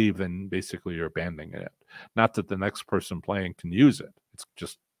 if you leave, then basically you're abandoning it. Not that the next person playing can use it. It's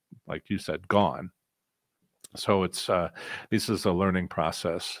just, like you said, gone. So this is a learning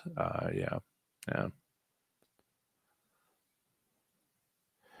process. Yeah.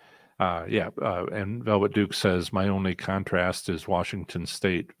 And Velvet Duke says, my only contrast is Washington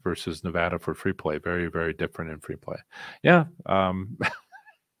State versus Nevada for free play. Very, very different in free play. Yeah,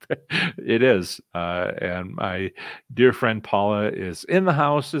 it is. And my dear friend Paula is in the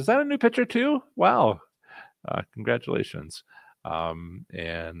house. Is that a new picture too? Wow. Congratulations.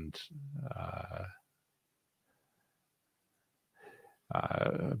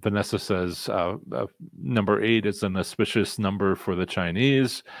 Vanessa says number 8 is an auspicious number for the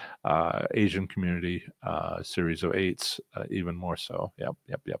Chinese Asian community, series of 8s, even more so. Yep.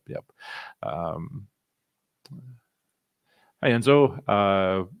 Hi,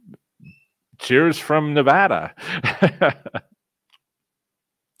 Enzo. Cheers from Nevada.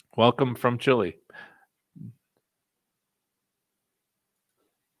 Welcome from Chile.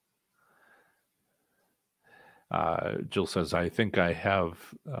 Jill says, I think I have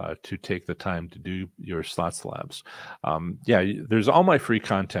to take the time to do your Slots Labs. Yeah, there's all my free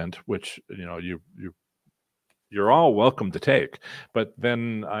content, which, you know, you're all welcome to take. But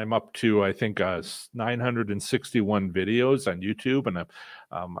then I'm up to, I think, 961 videos on YouTube, and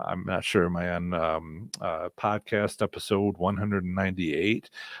I'm not sure. Am I on podcast episode 198?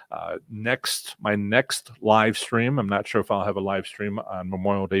 My next live stream, I'm not sure if I'll have a live stream on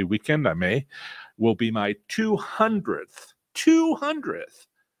Memorial Day weekend. I may. Will be my 200th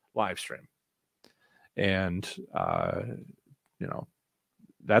live stream, and you know,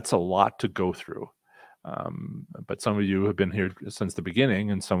 that's a lot to go through. But some of you have been here since the beginning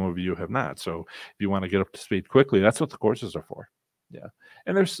and some of you have not. So if you want to get up to speed quickly, that's what the courses are for. Yeah.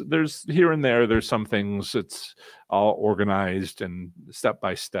 And there's here and there's some things, it's all organized and step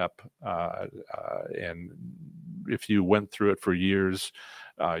by step. And if you went through it for years,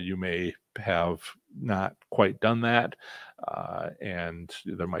 you may have not quite done that. And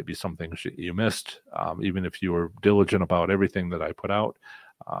there might be some things that you missed, even if you were diligent about everything that I put out.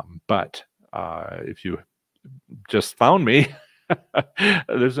 But if you just found me,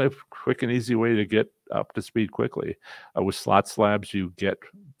 there's a quick and easy way to get up to speed quickly. With Slots Labs, you get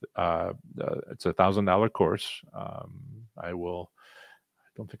it's $1,000 course. I don't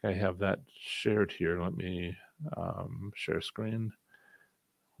think I have that shared here. Let me share screen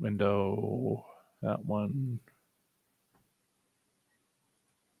window, that one.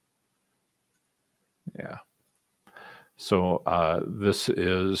 Yeah. So this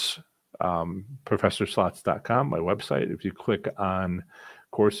is ProfessorSlots.com, my website. If you click on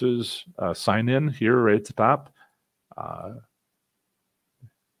courses, sign in here right at the top,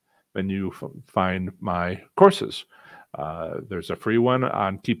 then you find my courses. There's a free one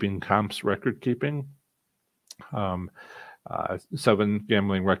on keeping comps record keeping, 7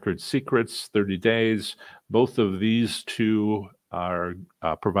 gambling record secrets, 30 days. Both of these two are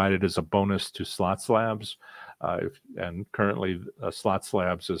provided as a bonus to Slots Labs. And currently, Slots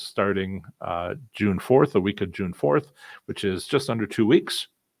Labs is starting June 4th, the week of June 4th, which is just under 2 weeks.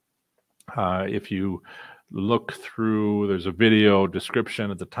 If you look through, there's a video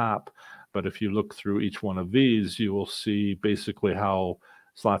description at the top, but if you look through each one of these, you will see basically how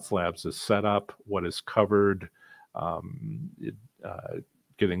Slots Labs is set up, what is covered,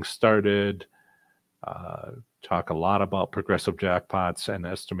 getting started, talk a lot about progressive jackpots and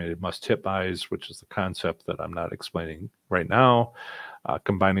estimated must-hit buys, which is the concept that I'm not explaining right now.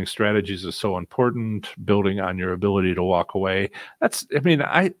 Combining strategies is so important. Building on your ability to walk away. That's, I mean,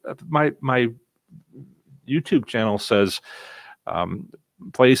 my YouTube channel says,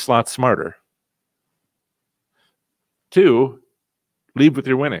 play slots smarter. 2, leave with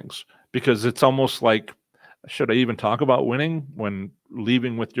your winnings, because it's almost like, should I even talk about winning when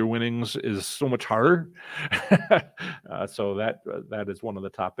leaving with your winnings is so much harder? So that is one of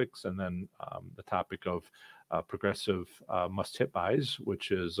the topics. And then the topic of progressive must-hit buys, which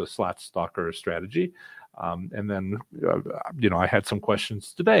is a slot stalker strategy. And then, I had some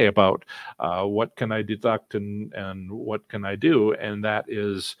questions today about what can I deduct and what can I do? And that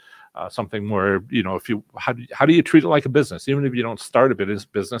is something where, how do you treat it like a business? Even if you don't start a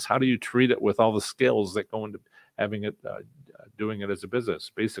business, how do you treat it with all the skills that go into having it, doing it as a business,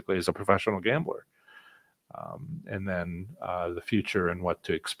 basically as a professional gambler? And then the future and what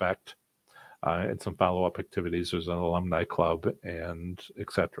to expect, and some follow-up activities. There's an alumni club and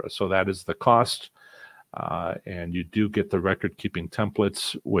etc. So that is the cost. And you do get the record-keeping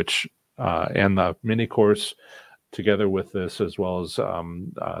templates, which and the mini course together with this, as well as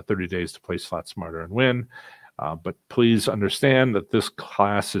 30 days to play Slots Smarter and win. But please understand that this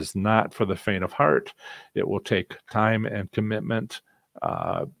class is not for the faint of heart. It will take time and commitment,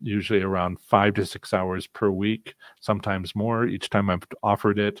 usually around 5 to 6 hours per week, sometimes more. Each time I've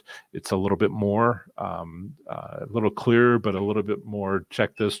offered it, it's a little bit more, a little clearer, but a little bit more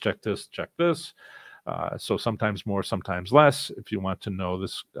check this, check this, check this. So sometimes more, sometimes less. If you want to know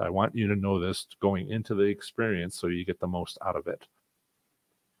this, I want you to know this going into the experience so you get the most out of it.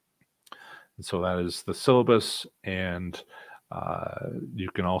 And so that is the syllabus. And you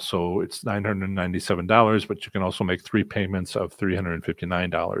can also, it's $997, but you can also make 3 payments of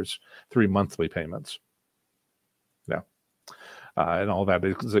 $359, 3 monthly payments. Yeah. And all that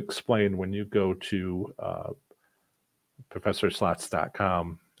is explained when you go to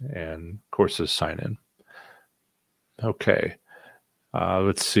ProfessorSlots.com and courses sign in. Okay.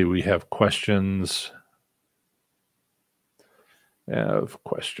 Let's see. We have questions.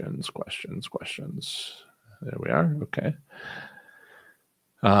 Questions. There we are. Okay.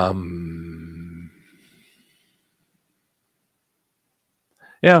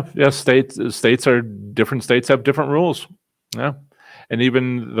 Yeah, yeah. Different states have different rules. Yeah, and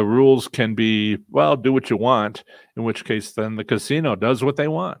even the rules can be, well, do what you want. In which case, then the casino does what they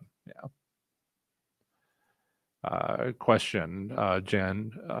want. Yeah. Question.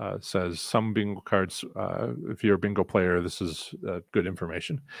 Jen says some bingo cards. If you're a bingo player, this is good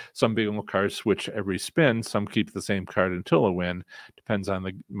information. Some bingo cards switch every spin. Some keep the same card until a win. Depends on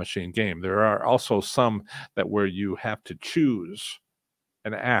the machine game. There are also some that where you have to choose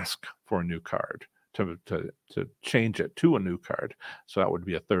and ask for a new card to change it to a new card. So that would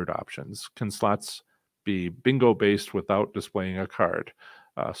be a third option. Can slots be bingo based without displaying a card?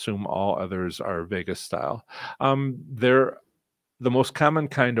 Assume all others are Vegas style. They're the most common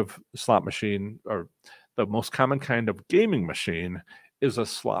kind of slot machine, or the most common kind of gaming machine, is a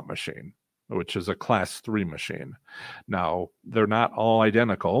slot machine, which is a class 3 machine. Now, they're not all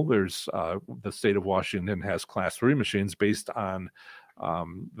identical. There's the state of Washington has class 3 machines based on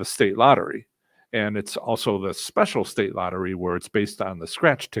the state lottery. And it's also the special state lottery where it's based on the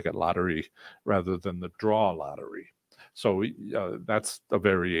scratch ticket lottery rather than the draw lottery. So that's a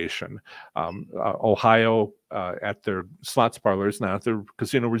variation. Ohio, at their slots parlors, not at their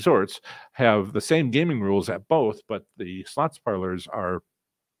casino resorts, have the same gaming rules at both, but the slots parlors are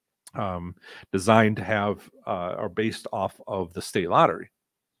designed to have are based off of the state lottery,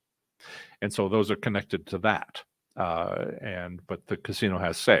 and so those are connected to that. But the casino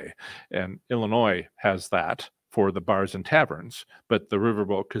has say, and Illinois has that for the bars and taverns, but the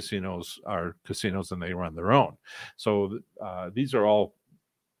riverboat casinos are casinos and they run their own. So these are all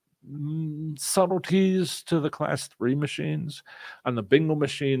subtleties to the class 3 machines. On the bingo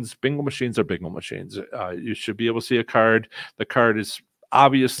machines are bingo machines. You should be able to see a card. The card is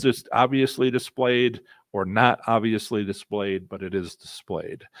obviously displayed or not obviously displayed, but it is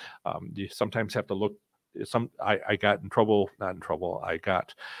displayed. You sometimes have to look. I got in trouble, not in trouble. I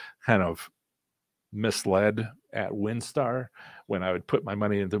got kind of misled at WinStar when I would put my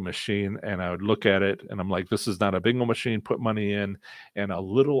money into a machine and I would look at it and I'm like, this is not a bingo machine, put money in, and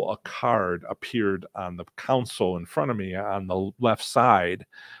a card appeared on the console in front of me on the left side.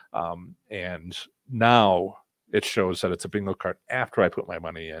 And now it shows that it's a bingo card after I put my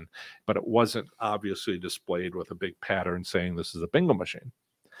money in, but it wasn't obviously displayed with a big pattern saying this is a bingo machine.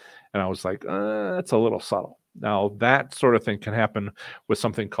 And I was like, that's a little subtle. Now, that sort of thing can happen with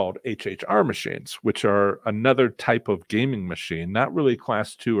something called HHR machines, which are another type of gaming machine, not really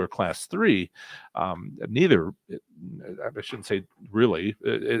class 2 or class 3. I shouldn't say really,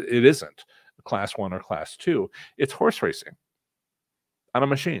 it isn't class 1 or class 2. It's horse racing on a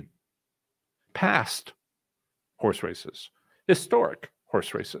machine. Past horse races, historic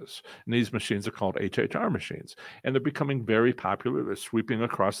horse races. And these machines are called HHR machines. And they're becoming very popular. They're sweeping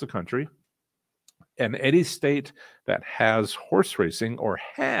across the country. And any state that has horse racing or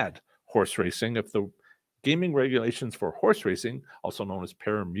had horse racing, if the gaming regulations for horse racing, also known as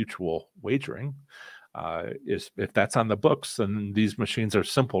pari-mutuel wagering, if that's on the books, then these machines are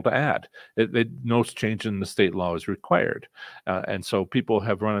simple to add. No change in the state law is required. And so people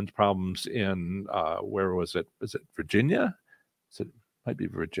have run into problems in, where was it? Is it Virginia? Might be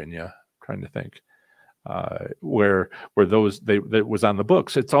Virginia. I'm trying to think. Where that was on the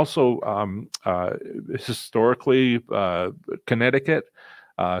books. It's also historically Connecticut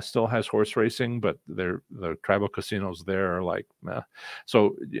still has horse racing, but the tribal casinos there are like, meh.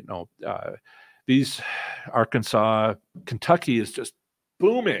 So these Arkansas, Kentucky is just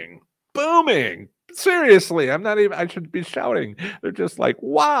booming. Seriously, I should be shouting. They're just like,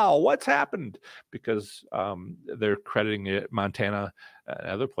 wow, what's happened? Because they're crediting it. Montana and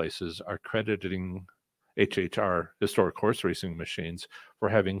other places are crediting HHR, historic horse racing machines, for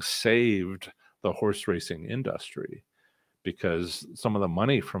having saved the horse racing industry, because some of the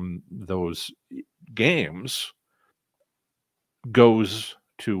money from those games goes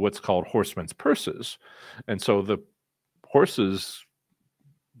to what's called horsemen's purses. And so the horses,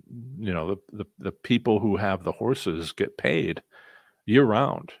 the people who have the horses get paid year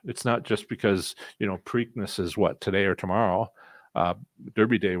round. It's not just because, Preakness is what, today or tomorrow.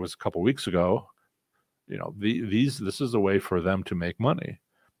 Derby Day was a couple weeks ago. This is a way for them to make money.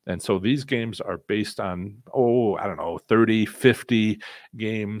 And so these games are based on, 30, 50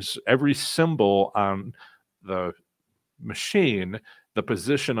 games. Every symbol on the machine, the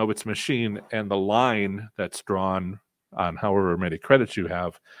position of its machine, and the line that's drawn on however many credits you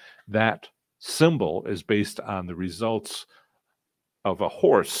have, that symbol is based on the results of a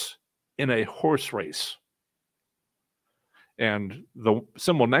horse in a horse race. And the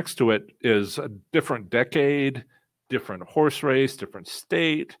symbol next to it is a different decade, different horse race, different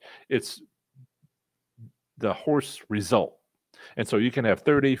state. It's the horse result. And so you can have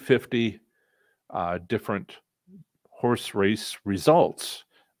 30, 50 different horse race results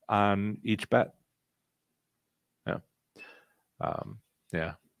on each bet. Yeah.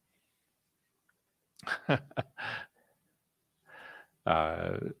 Yeah.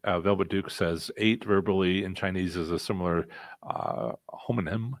 Velvet Duke says 8 verbally in Chinese is a similar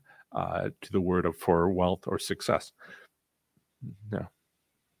homonym to the word for wealth or success. Yeah.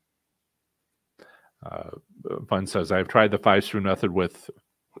 Fun says, I've tried the 5-screw method with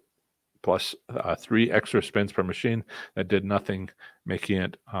plus 3 extra spins per machine. That did nothing, making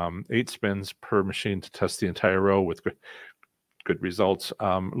it 8 spins per machine to test the entire row with good results.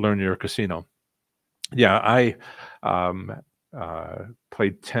 Learn your casino. Yeah, I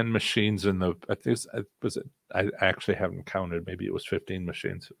played 10 machines in the, I actually haven't counted, maybe it was 15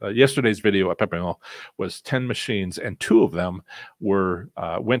 machines. Yesterday's video at Peppermint Mill was 10 machines, and 2 of them were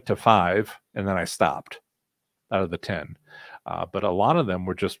went to 5, and then I stopped out of the 10. But a lot of them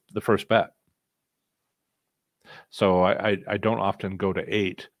were just the first bet. So I don't often go to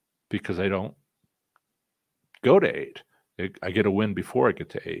 8 because I don't go to 8. I get a win before I get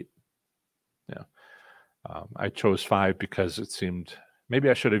to 8. Yeah. I chose 5 because it seemed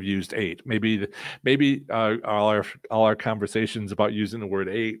maybe I should have used 8. Maybe all our conversations about using the word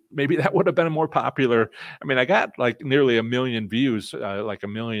 8, maybe that would have been more popular. I mean, I got like nearly 1 million views, like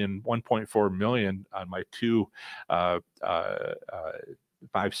 1.4 million on my 2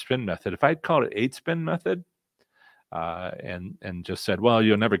 5-spin method. If I'd called it 8-spin method and just said, well,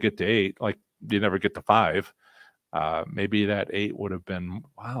 you'll never get to 8, like you never get to 5. Maybe that 8 would have been,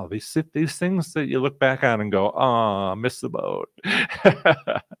 wow, these things that you look back on and go, oh, missed the boat.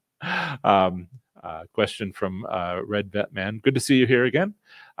 Question from Red Vetman. Good to see you here again.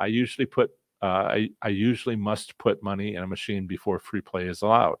 I usually must put money in a machine before free play is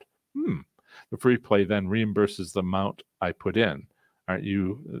allowed. The free play then reimburses the amount I put in. Aren't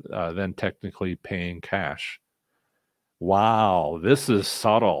you then technically paying cash? Wow, this is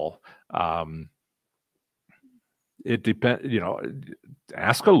subtle. It depends,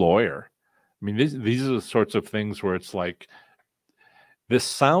 ask a lawyer. I mean, these are the sorts of things where it's like, this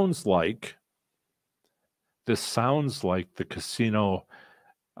sounds like the casino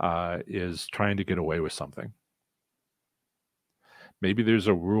is trying to get away with something. Maybe there's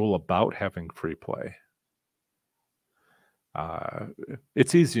a rule about having free play.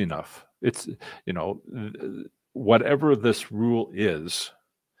 It's easy enough. It's, whatever this rule is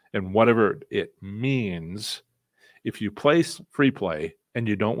and whatever it means, if you place free play and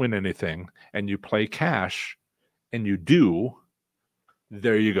you don't win anything and you play cash and you do,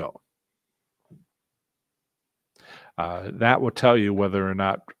 there you go. That will tell you whether or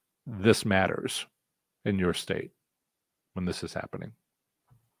not this matters in your state when this is happening.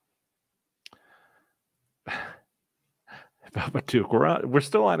 We're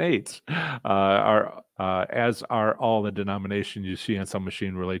still on 8s. As are all the denominations you see on some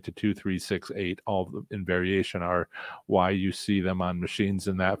machine relate to 2, 3, 6, 8. All in variation are why you see them on machines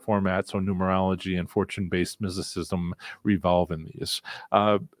in that format. So numerology and fortune-based mysticism revolve in these.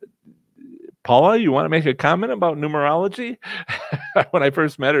 Paula, you want to make a comment about numerology? When I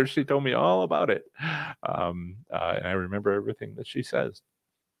first met her, she told me all about it. And I remember everything that she says.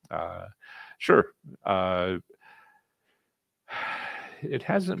 Sure. It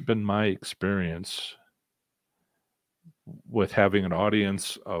hasn't been my experience with having an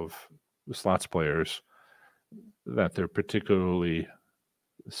audience of slots players that they're particularly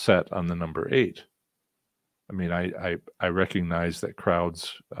set on the number 8. I mean, I recognize that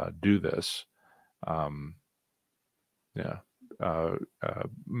crowds do this. But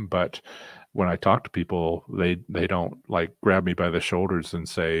when I talk to people, they don't like grab me by the shoulders and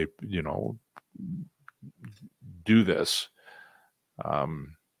say, do this. That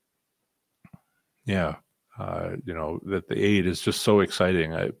the 8 is just so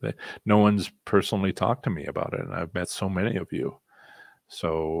exciting. No one's personally talked to me about it, and I've met so many of you.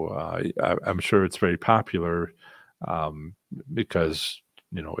 So I'm sure it's very popular because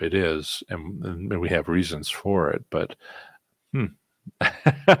it is, and we have reasons for it. But and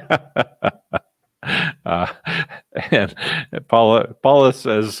Paula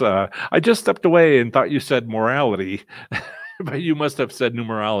says, I just stepped away and thought you said morality. But you must have said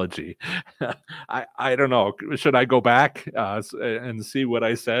numerology. I don't know. Should I go back and see what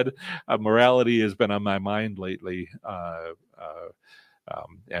I said? Morality has been on my mind lately.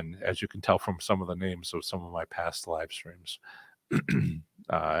 And as you can tell from some of the names of some of my past live streams.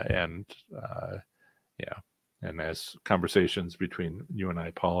 And as conversations between you and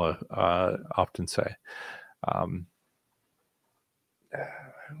I, Paula, often say.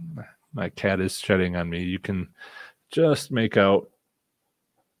 My cat is shedding on me. You can just make out,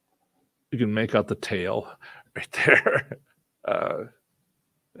 you can make out the tail right there.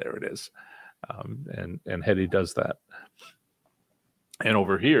 There it is. And Hetty does that. And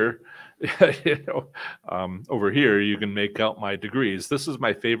over here, over here, you can make out my degrees. This is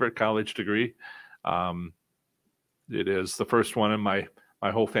my favorite college degree. It is the first one in my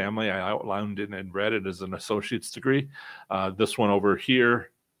whole family. I outlined it in red. It is an associate's degree. This one over here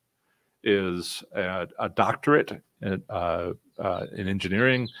is a doctorate in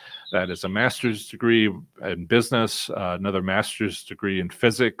engineering. That is a master's degree in business, another master's degree in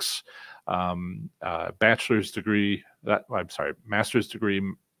physics, bachelor's degree. Master's degree,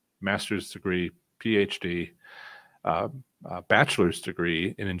 PhD, bachelor's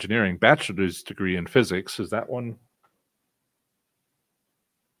degree in engineering, bachelor's degree in physics. Is that one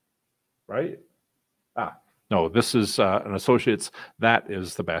right? No, this is an associate's. That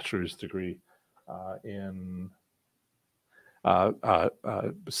is the bachelor's degree in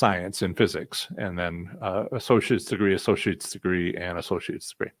science in physics, and then associate's degree, and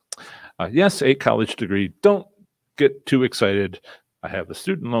associate's degree. Yes, a college degree. Don't get too excited. I have the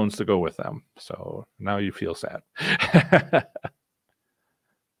student loans to go with them. So now you feel sad.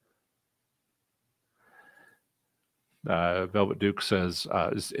 Velvet Duke says,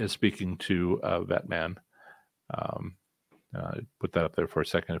 is speaking to Vetman. Put that up there for a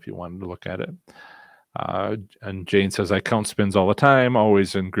second if you wanted to look at it. And Jane says, I count spins all the time,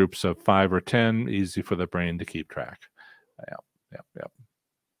 always in groups of 5 or 10, easy for the brain to keep track. Yep.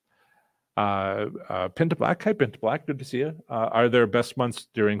 Pinta Black, hi Pinta Black, good to see you. Are there best months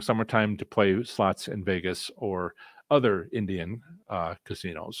during summertime to play slots in Vegas or other Indian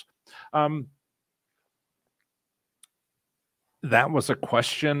casinos? That was a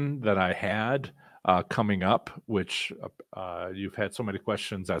question that I had coming up, which you've had so many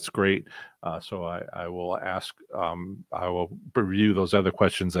questions. That's great. So I will ask, I will review those other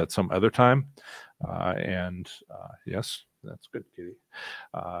questions at some other time. Yes, that's good, Kitty.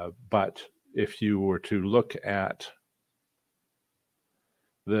 But if you were to look at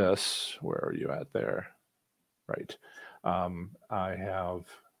this, where are you at there? Right. I have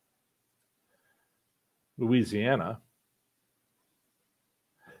Louisiana.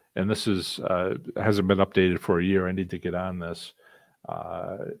 And this is hasn't been updated for a year. I need to get on this.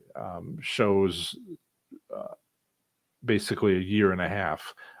 Shows basically a year and a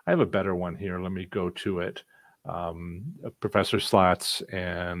half. I have a better one here. Let me go to it. Professor Slots,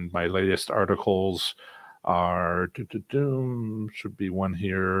 and my latest articles are should be one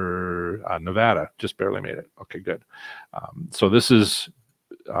here. Nevada just barely made it. Okay, good. So this is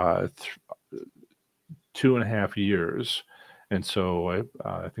 2.5 years. And so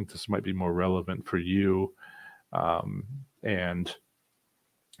I think this might be more relevant for you. And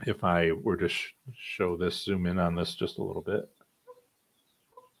if I were to show this, zoom in on this just a little bit.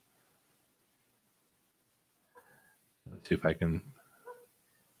 Let's see if I can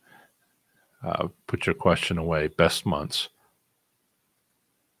put your question away. Best months.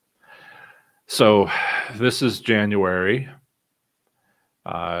 So this is January.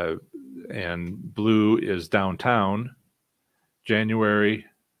 And blue is downtown. January.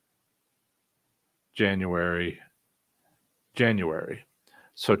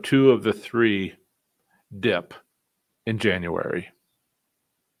 So 2 of the 3 dip in January.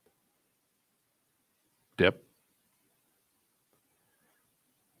 Dip.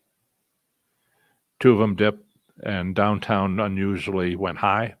 2 of them dip, and downtown unusually went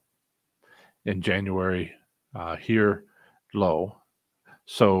high in January. Here, low.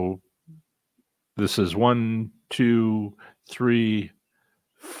 So this is 1, 2, 3,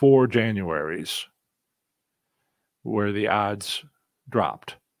 4 Januaries where the odds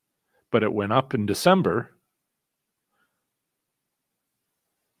dropped, but it went up in December.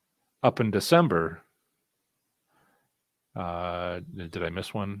 Did I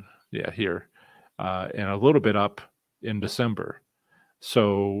miss one? Yeah, here. And a little bit up in December.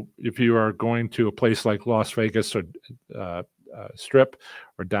 So if you are going to a place like Las Vegas or Strip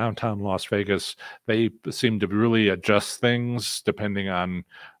or downtown Las Vegas, they seem to really adjust things depending on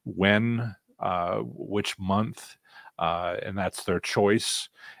when, which month, and that's their choice.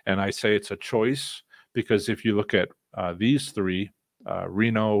 And I say it's a choice because if you look at these 3,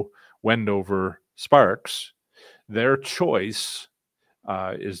 Reno, Wendover, Sparks, their choice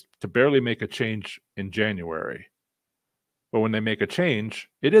is to barely make a change in January. But when they make a change,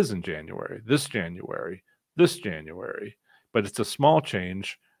 it is in January, this January. But it's a small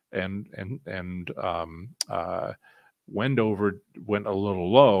change, and Wendover went a little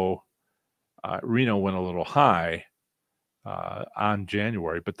low, Reno went a little high on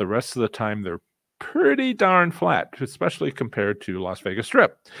January, but the rest of the time they're pretty darn flat, especially compared to Las Vegas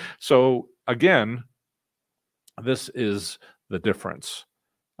Strip. So again, this is the difference.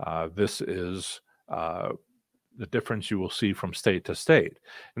 This is the difference you will see from state to state.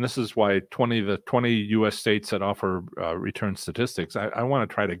 And this is why the 20 US states that offer return statistics, I want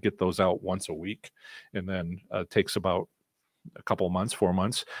to try to get those out once a week. And then it takes about a couple months, 4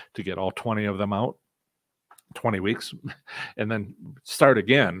 months to get all 20 of them out, 20 weeks, and then start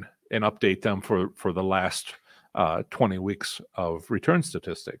again and update them for the last 20 weeks of return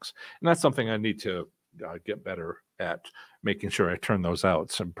statistics. And that's something I need to get better at, making sure I turn those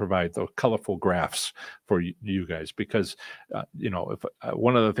out and provide those colorful graphs for you guys, because if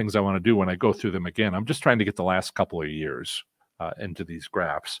one of the things I want to do when I go through them again, I'm just trying to get the last couple of years into these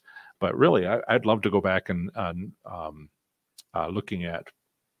graphs. But really, I'd love to go back and looking at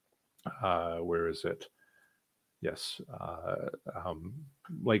where is it? Yes,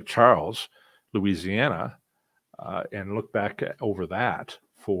 Lake Charles, Louisiana, and look back over that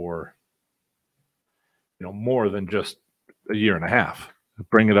for more than just a year and a half.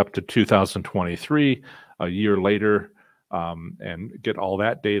 Bring it up to 2023, a year later, and get all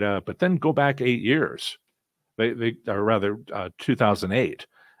that data. But then go back 8 years. They or rather 2008,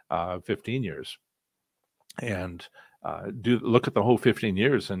 15 years, and look at the whole 15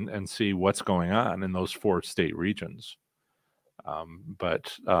 years and see what's going on in those 4 state regions.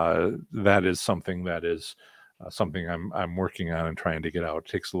 But that is something I'm working on and trying to get out.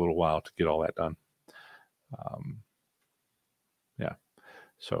 It takes a little while to get all that done. Yeah.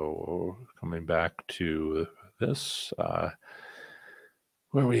 So coming back to this, where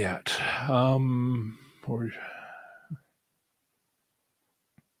are we at?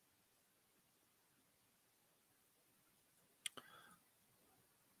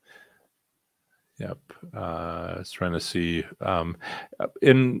 Yep. I was trying to see.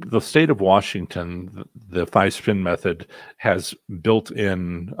 In the state of Washington, the 5-spin method has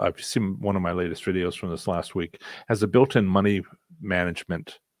built-in, I've seen one of my latest videos from this last week, has a built-in money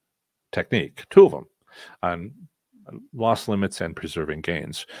management technique, 2 of them, on loss limits and preserving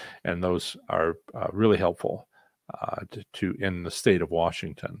gains. And those are really helpful in the state of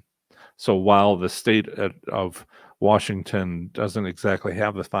Washington. So while the state of Washington doesn't exactly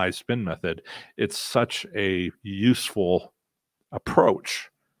have the 5-spin method, it's such a useful approach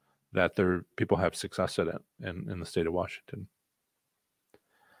that people have success at it in the state of Washington.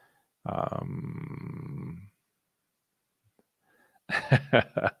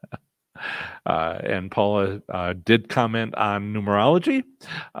 And Paula did comment on numerology,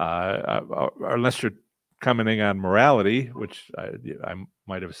 unless you're commenting on morality, which I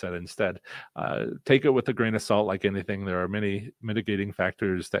might have said instead. Take it with a grain of salt. Like anything, there are many mitigating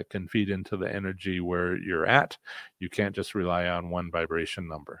factors that can feed into the energy where you're at. You can't just rely on one vibration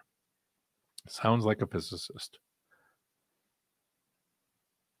number. Sounds like a physicist.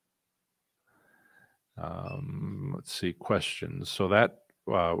 Let's see, questions. So that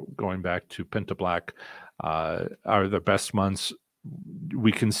going back to Pentablack, are the best months.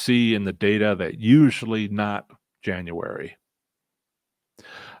 We can see in the data that usually not January.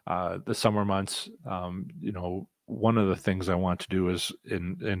 The summer months, one of the things I want to do is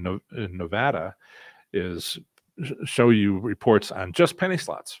in Nevada is show you reports on just penny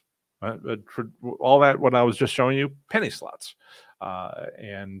slots. For all that, what I was just showing you, penny slots,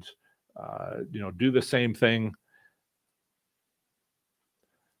 and do the same thing.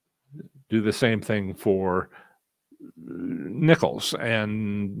 Do the same thing for nickels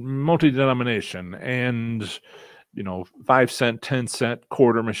and multi-denomination and 5 cent, 10 cent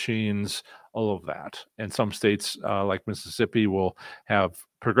quarter machines, all of that. And some states like Mississippi will have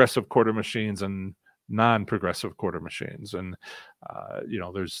progressive quarter machines and non-progressive quarter machines. And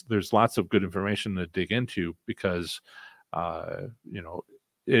there's lots of good information to dig into, because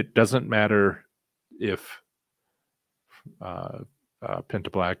it doesn't matter if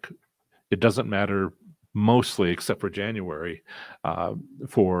Pentablack, it doesn't matter mostly, except for January,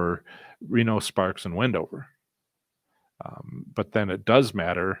 for Reno, Sparks, and Wendover. But then it does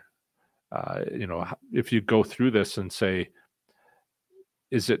matter, if you go through this and say,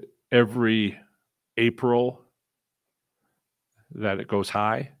 is it every April that it goes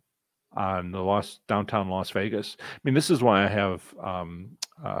high on the downtown Las Vegas? I mean, this is why I have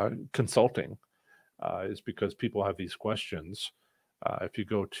consulting, is because people have these questions. If you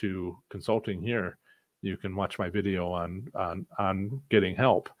go to consulting here, you can watch my video on getting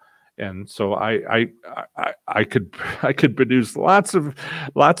help. And so I could produce lots of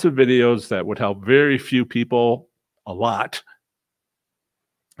videos that would help very few people a lot.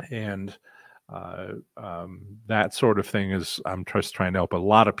 And that sort of thing is, I'm just trying to help a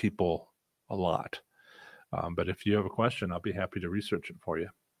lot of people a lot. But if you have a question, I'll be happy to research it for you.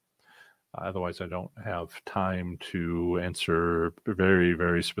 Otherwise, I don't have time to answer very,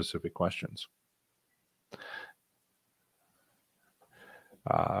 very specific questions.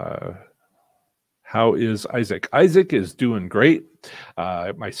 How is Isaac? Isaac is doing great.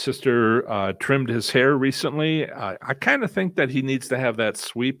 My sister trimmed his hair recently. I kind of think that he needs to have that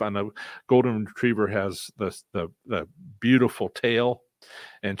sweep on a golden retriever. Has the beautiful tail,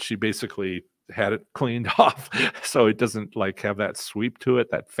 and she basically had it cleaned off so it doesn't like have that sweep to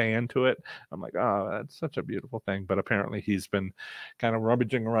it, that fan to it. I'm like, oh, that's such a beautiful thing. But apparently he's been kind of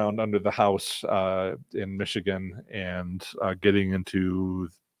rummaging around under the house in Michigan and getting into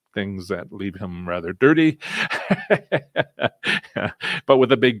things that leave him rather dirty, but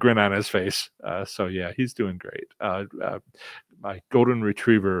with a big grin on his face. So yeah, he's doing great. My golden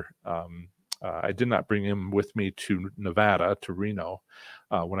retriever, I did not bring him with me to Nevada, to Reno.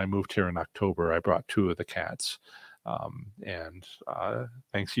 When I moved here in October, I brought 2 of the cats. And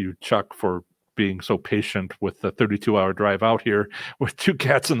thanks you, Chuck, for being so patient with the 32-hour drive out here with 2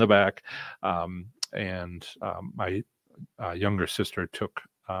 cats in the back. My younger sister took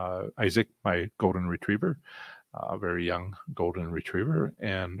Isaac, my golden retriever, a very young golden retriever,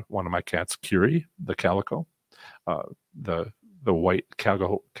 and one of my cats, Curie, the calico, the white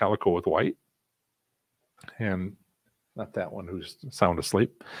calico with white, and not that one who's sound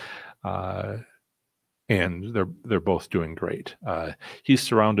asleep. And they're both doing great. He's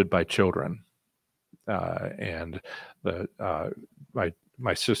surrounded by children, and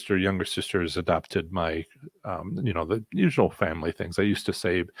my sister, younger sister, has adopted my, the usual family things. I used to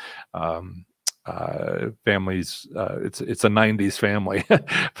say families, it's a 90s family.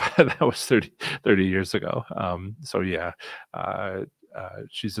 That was 30 years ago. So yeah,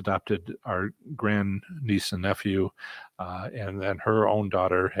 she's adopted our grandniece and nephew, and then her own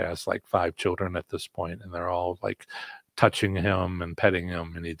daughter has like 5 children at this point, and they're all like touching him and petting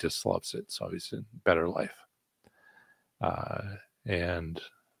him, and he just loves it. So he's in better life. And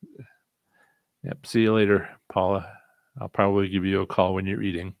yep, see you later, Paula. I'll probably give you a call when you're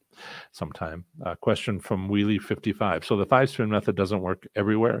eating sometime. Question from Wheelie55. So the 5-spin method doesn't work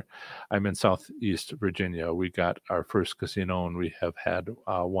everywhere. I'm in Southeast Virginia. We got our first casino, and we have had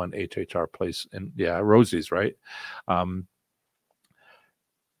one HHR place in, Rosie's, right? The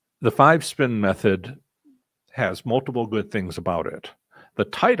 5-spin method has multiple good things about it. The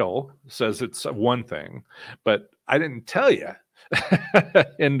title says it's one thing, but I didn't tell you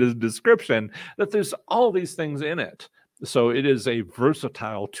in the description that there's all these things in it. So it is a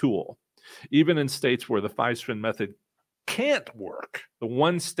versatile tool. Even in states where the 5-spin method can't work, the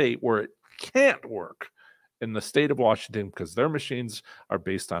one state where it can't work, in the state of Washington, because their machines are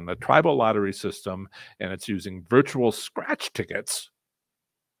based on the tribal lottery system and it's using virtual scratch tickets,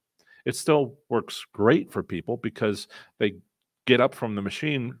 it still works great for people because they get up from the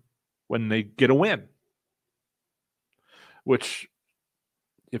machine when they get a win. Which,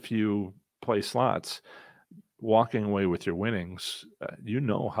 if you play slots, walking away with your winnings, you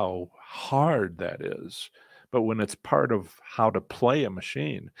know how hard that is. But when it's part of how to play a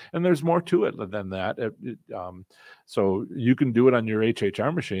machine, and there's more to it than that. So you can do it on your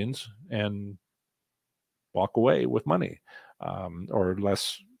HHR machines and walk away with money, or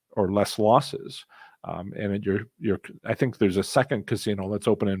less losses. And I think there's a second casino that's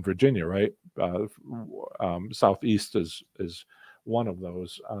open in Virginia, right? Southeast is one of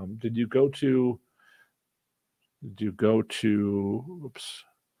those. Did you go to? Oops,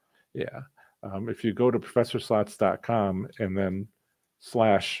 yeah. If you go to professorslots.com and then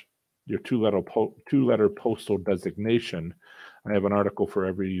 / your two-letter postal designation, I have an article for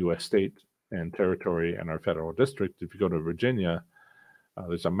every U.S. state and territory and our federal district. If you go to Virginia,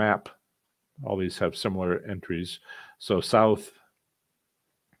 there's a map. All these have similar entries. So south,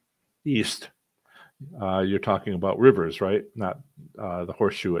 east, you're talking about Rivers, right? Not the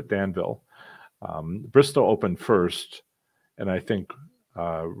Horseshoe at Danville. Bristol opened first, and I think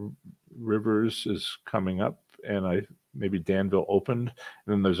Rivers is coming up, and maybe Danville opened,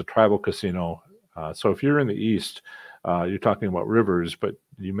 and then there's a tribal casino. So if you're in the east, you're talking about Rivers, but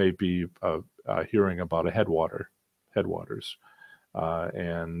you may be hearing about a Headwaters.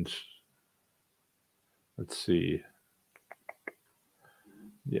 And let's see.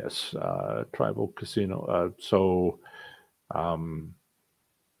 Yes, tribal casino.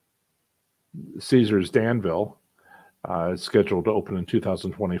 Caesars Danville is scheduled to open in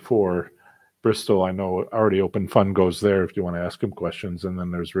 2024. Bristol, I know, already opened. Fun goes there if you want to ask him questions. And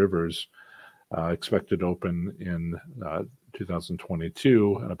then there's Rivers, expected to open in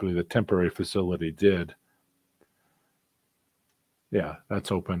 2022. And I believe the temporary facility did. Yeah,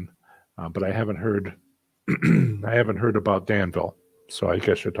 that's open. but I haven't heard I haven't heard about Danville. So I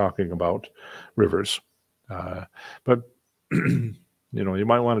guess you're talking about rivers. But you know, you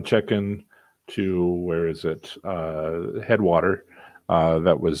might want to check in to where is it? Headwater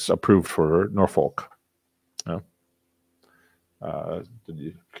that was approved for Norfolk. Uh,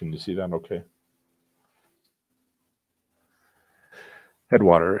 can you see that? Okay.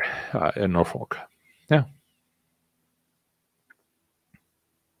 Headwater in Norfolk. Yeah.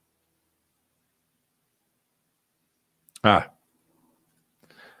 Ah,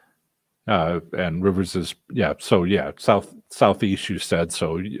 and Rivers is so southeast you said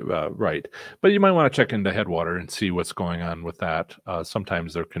so right, but you might want to check into Headwater and see what's going on with that.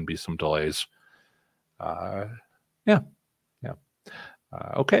 Sometimes there can be some delays. Uh, yeah, yeah.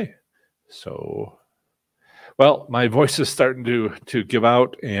 Okay, so well, my voice is starting to give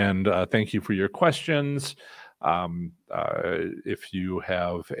out, and thank you for your questions. If you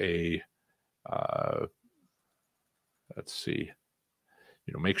have a uh, let's see,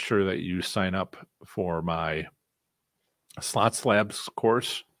 you know, make sure that you sign up for my Slots Labs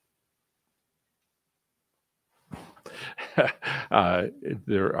course. uh,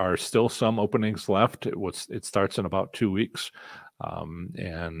 there are still some openings left. It starts in about 2 weeks,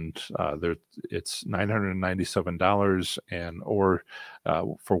 and it's $997 or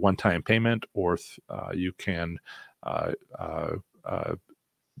for one-time payment, or you can uh, uh, uh,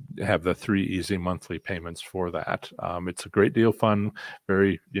 have the 3 easy monthly payments for that. It's a great deal of fun,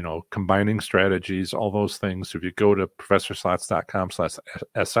 very, you know, combining strategies, all those things. If you go to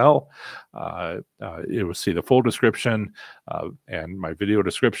professorslots.com/SL, you will see the full description and my video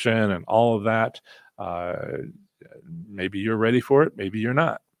description and all of that. Maybe you're ready for it, maybe you're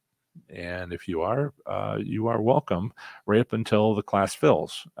not. And if you are welcome right up until the class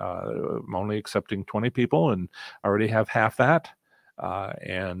fills. I'm only accepting 20 people and already have half that.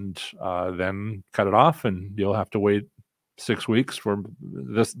 And then cut it off, and you'll have to wait 6 weeks for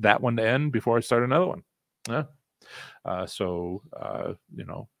that one to end before I start another one. Yeah. So you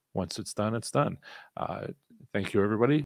know, once it's done, it's done. Thank you, everybody.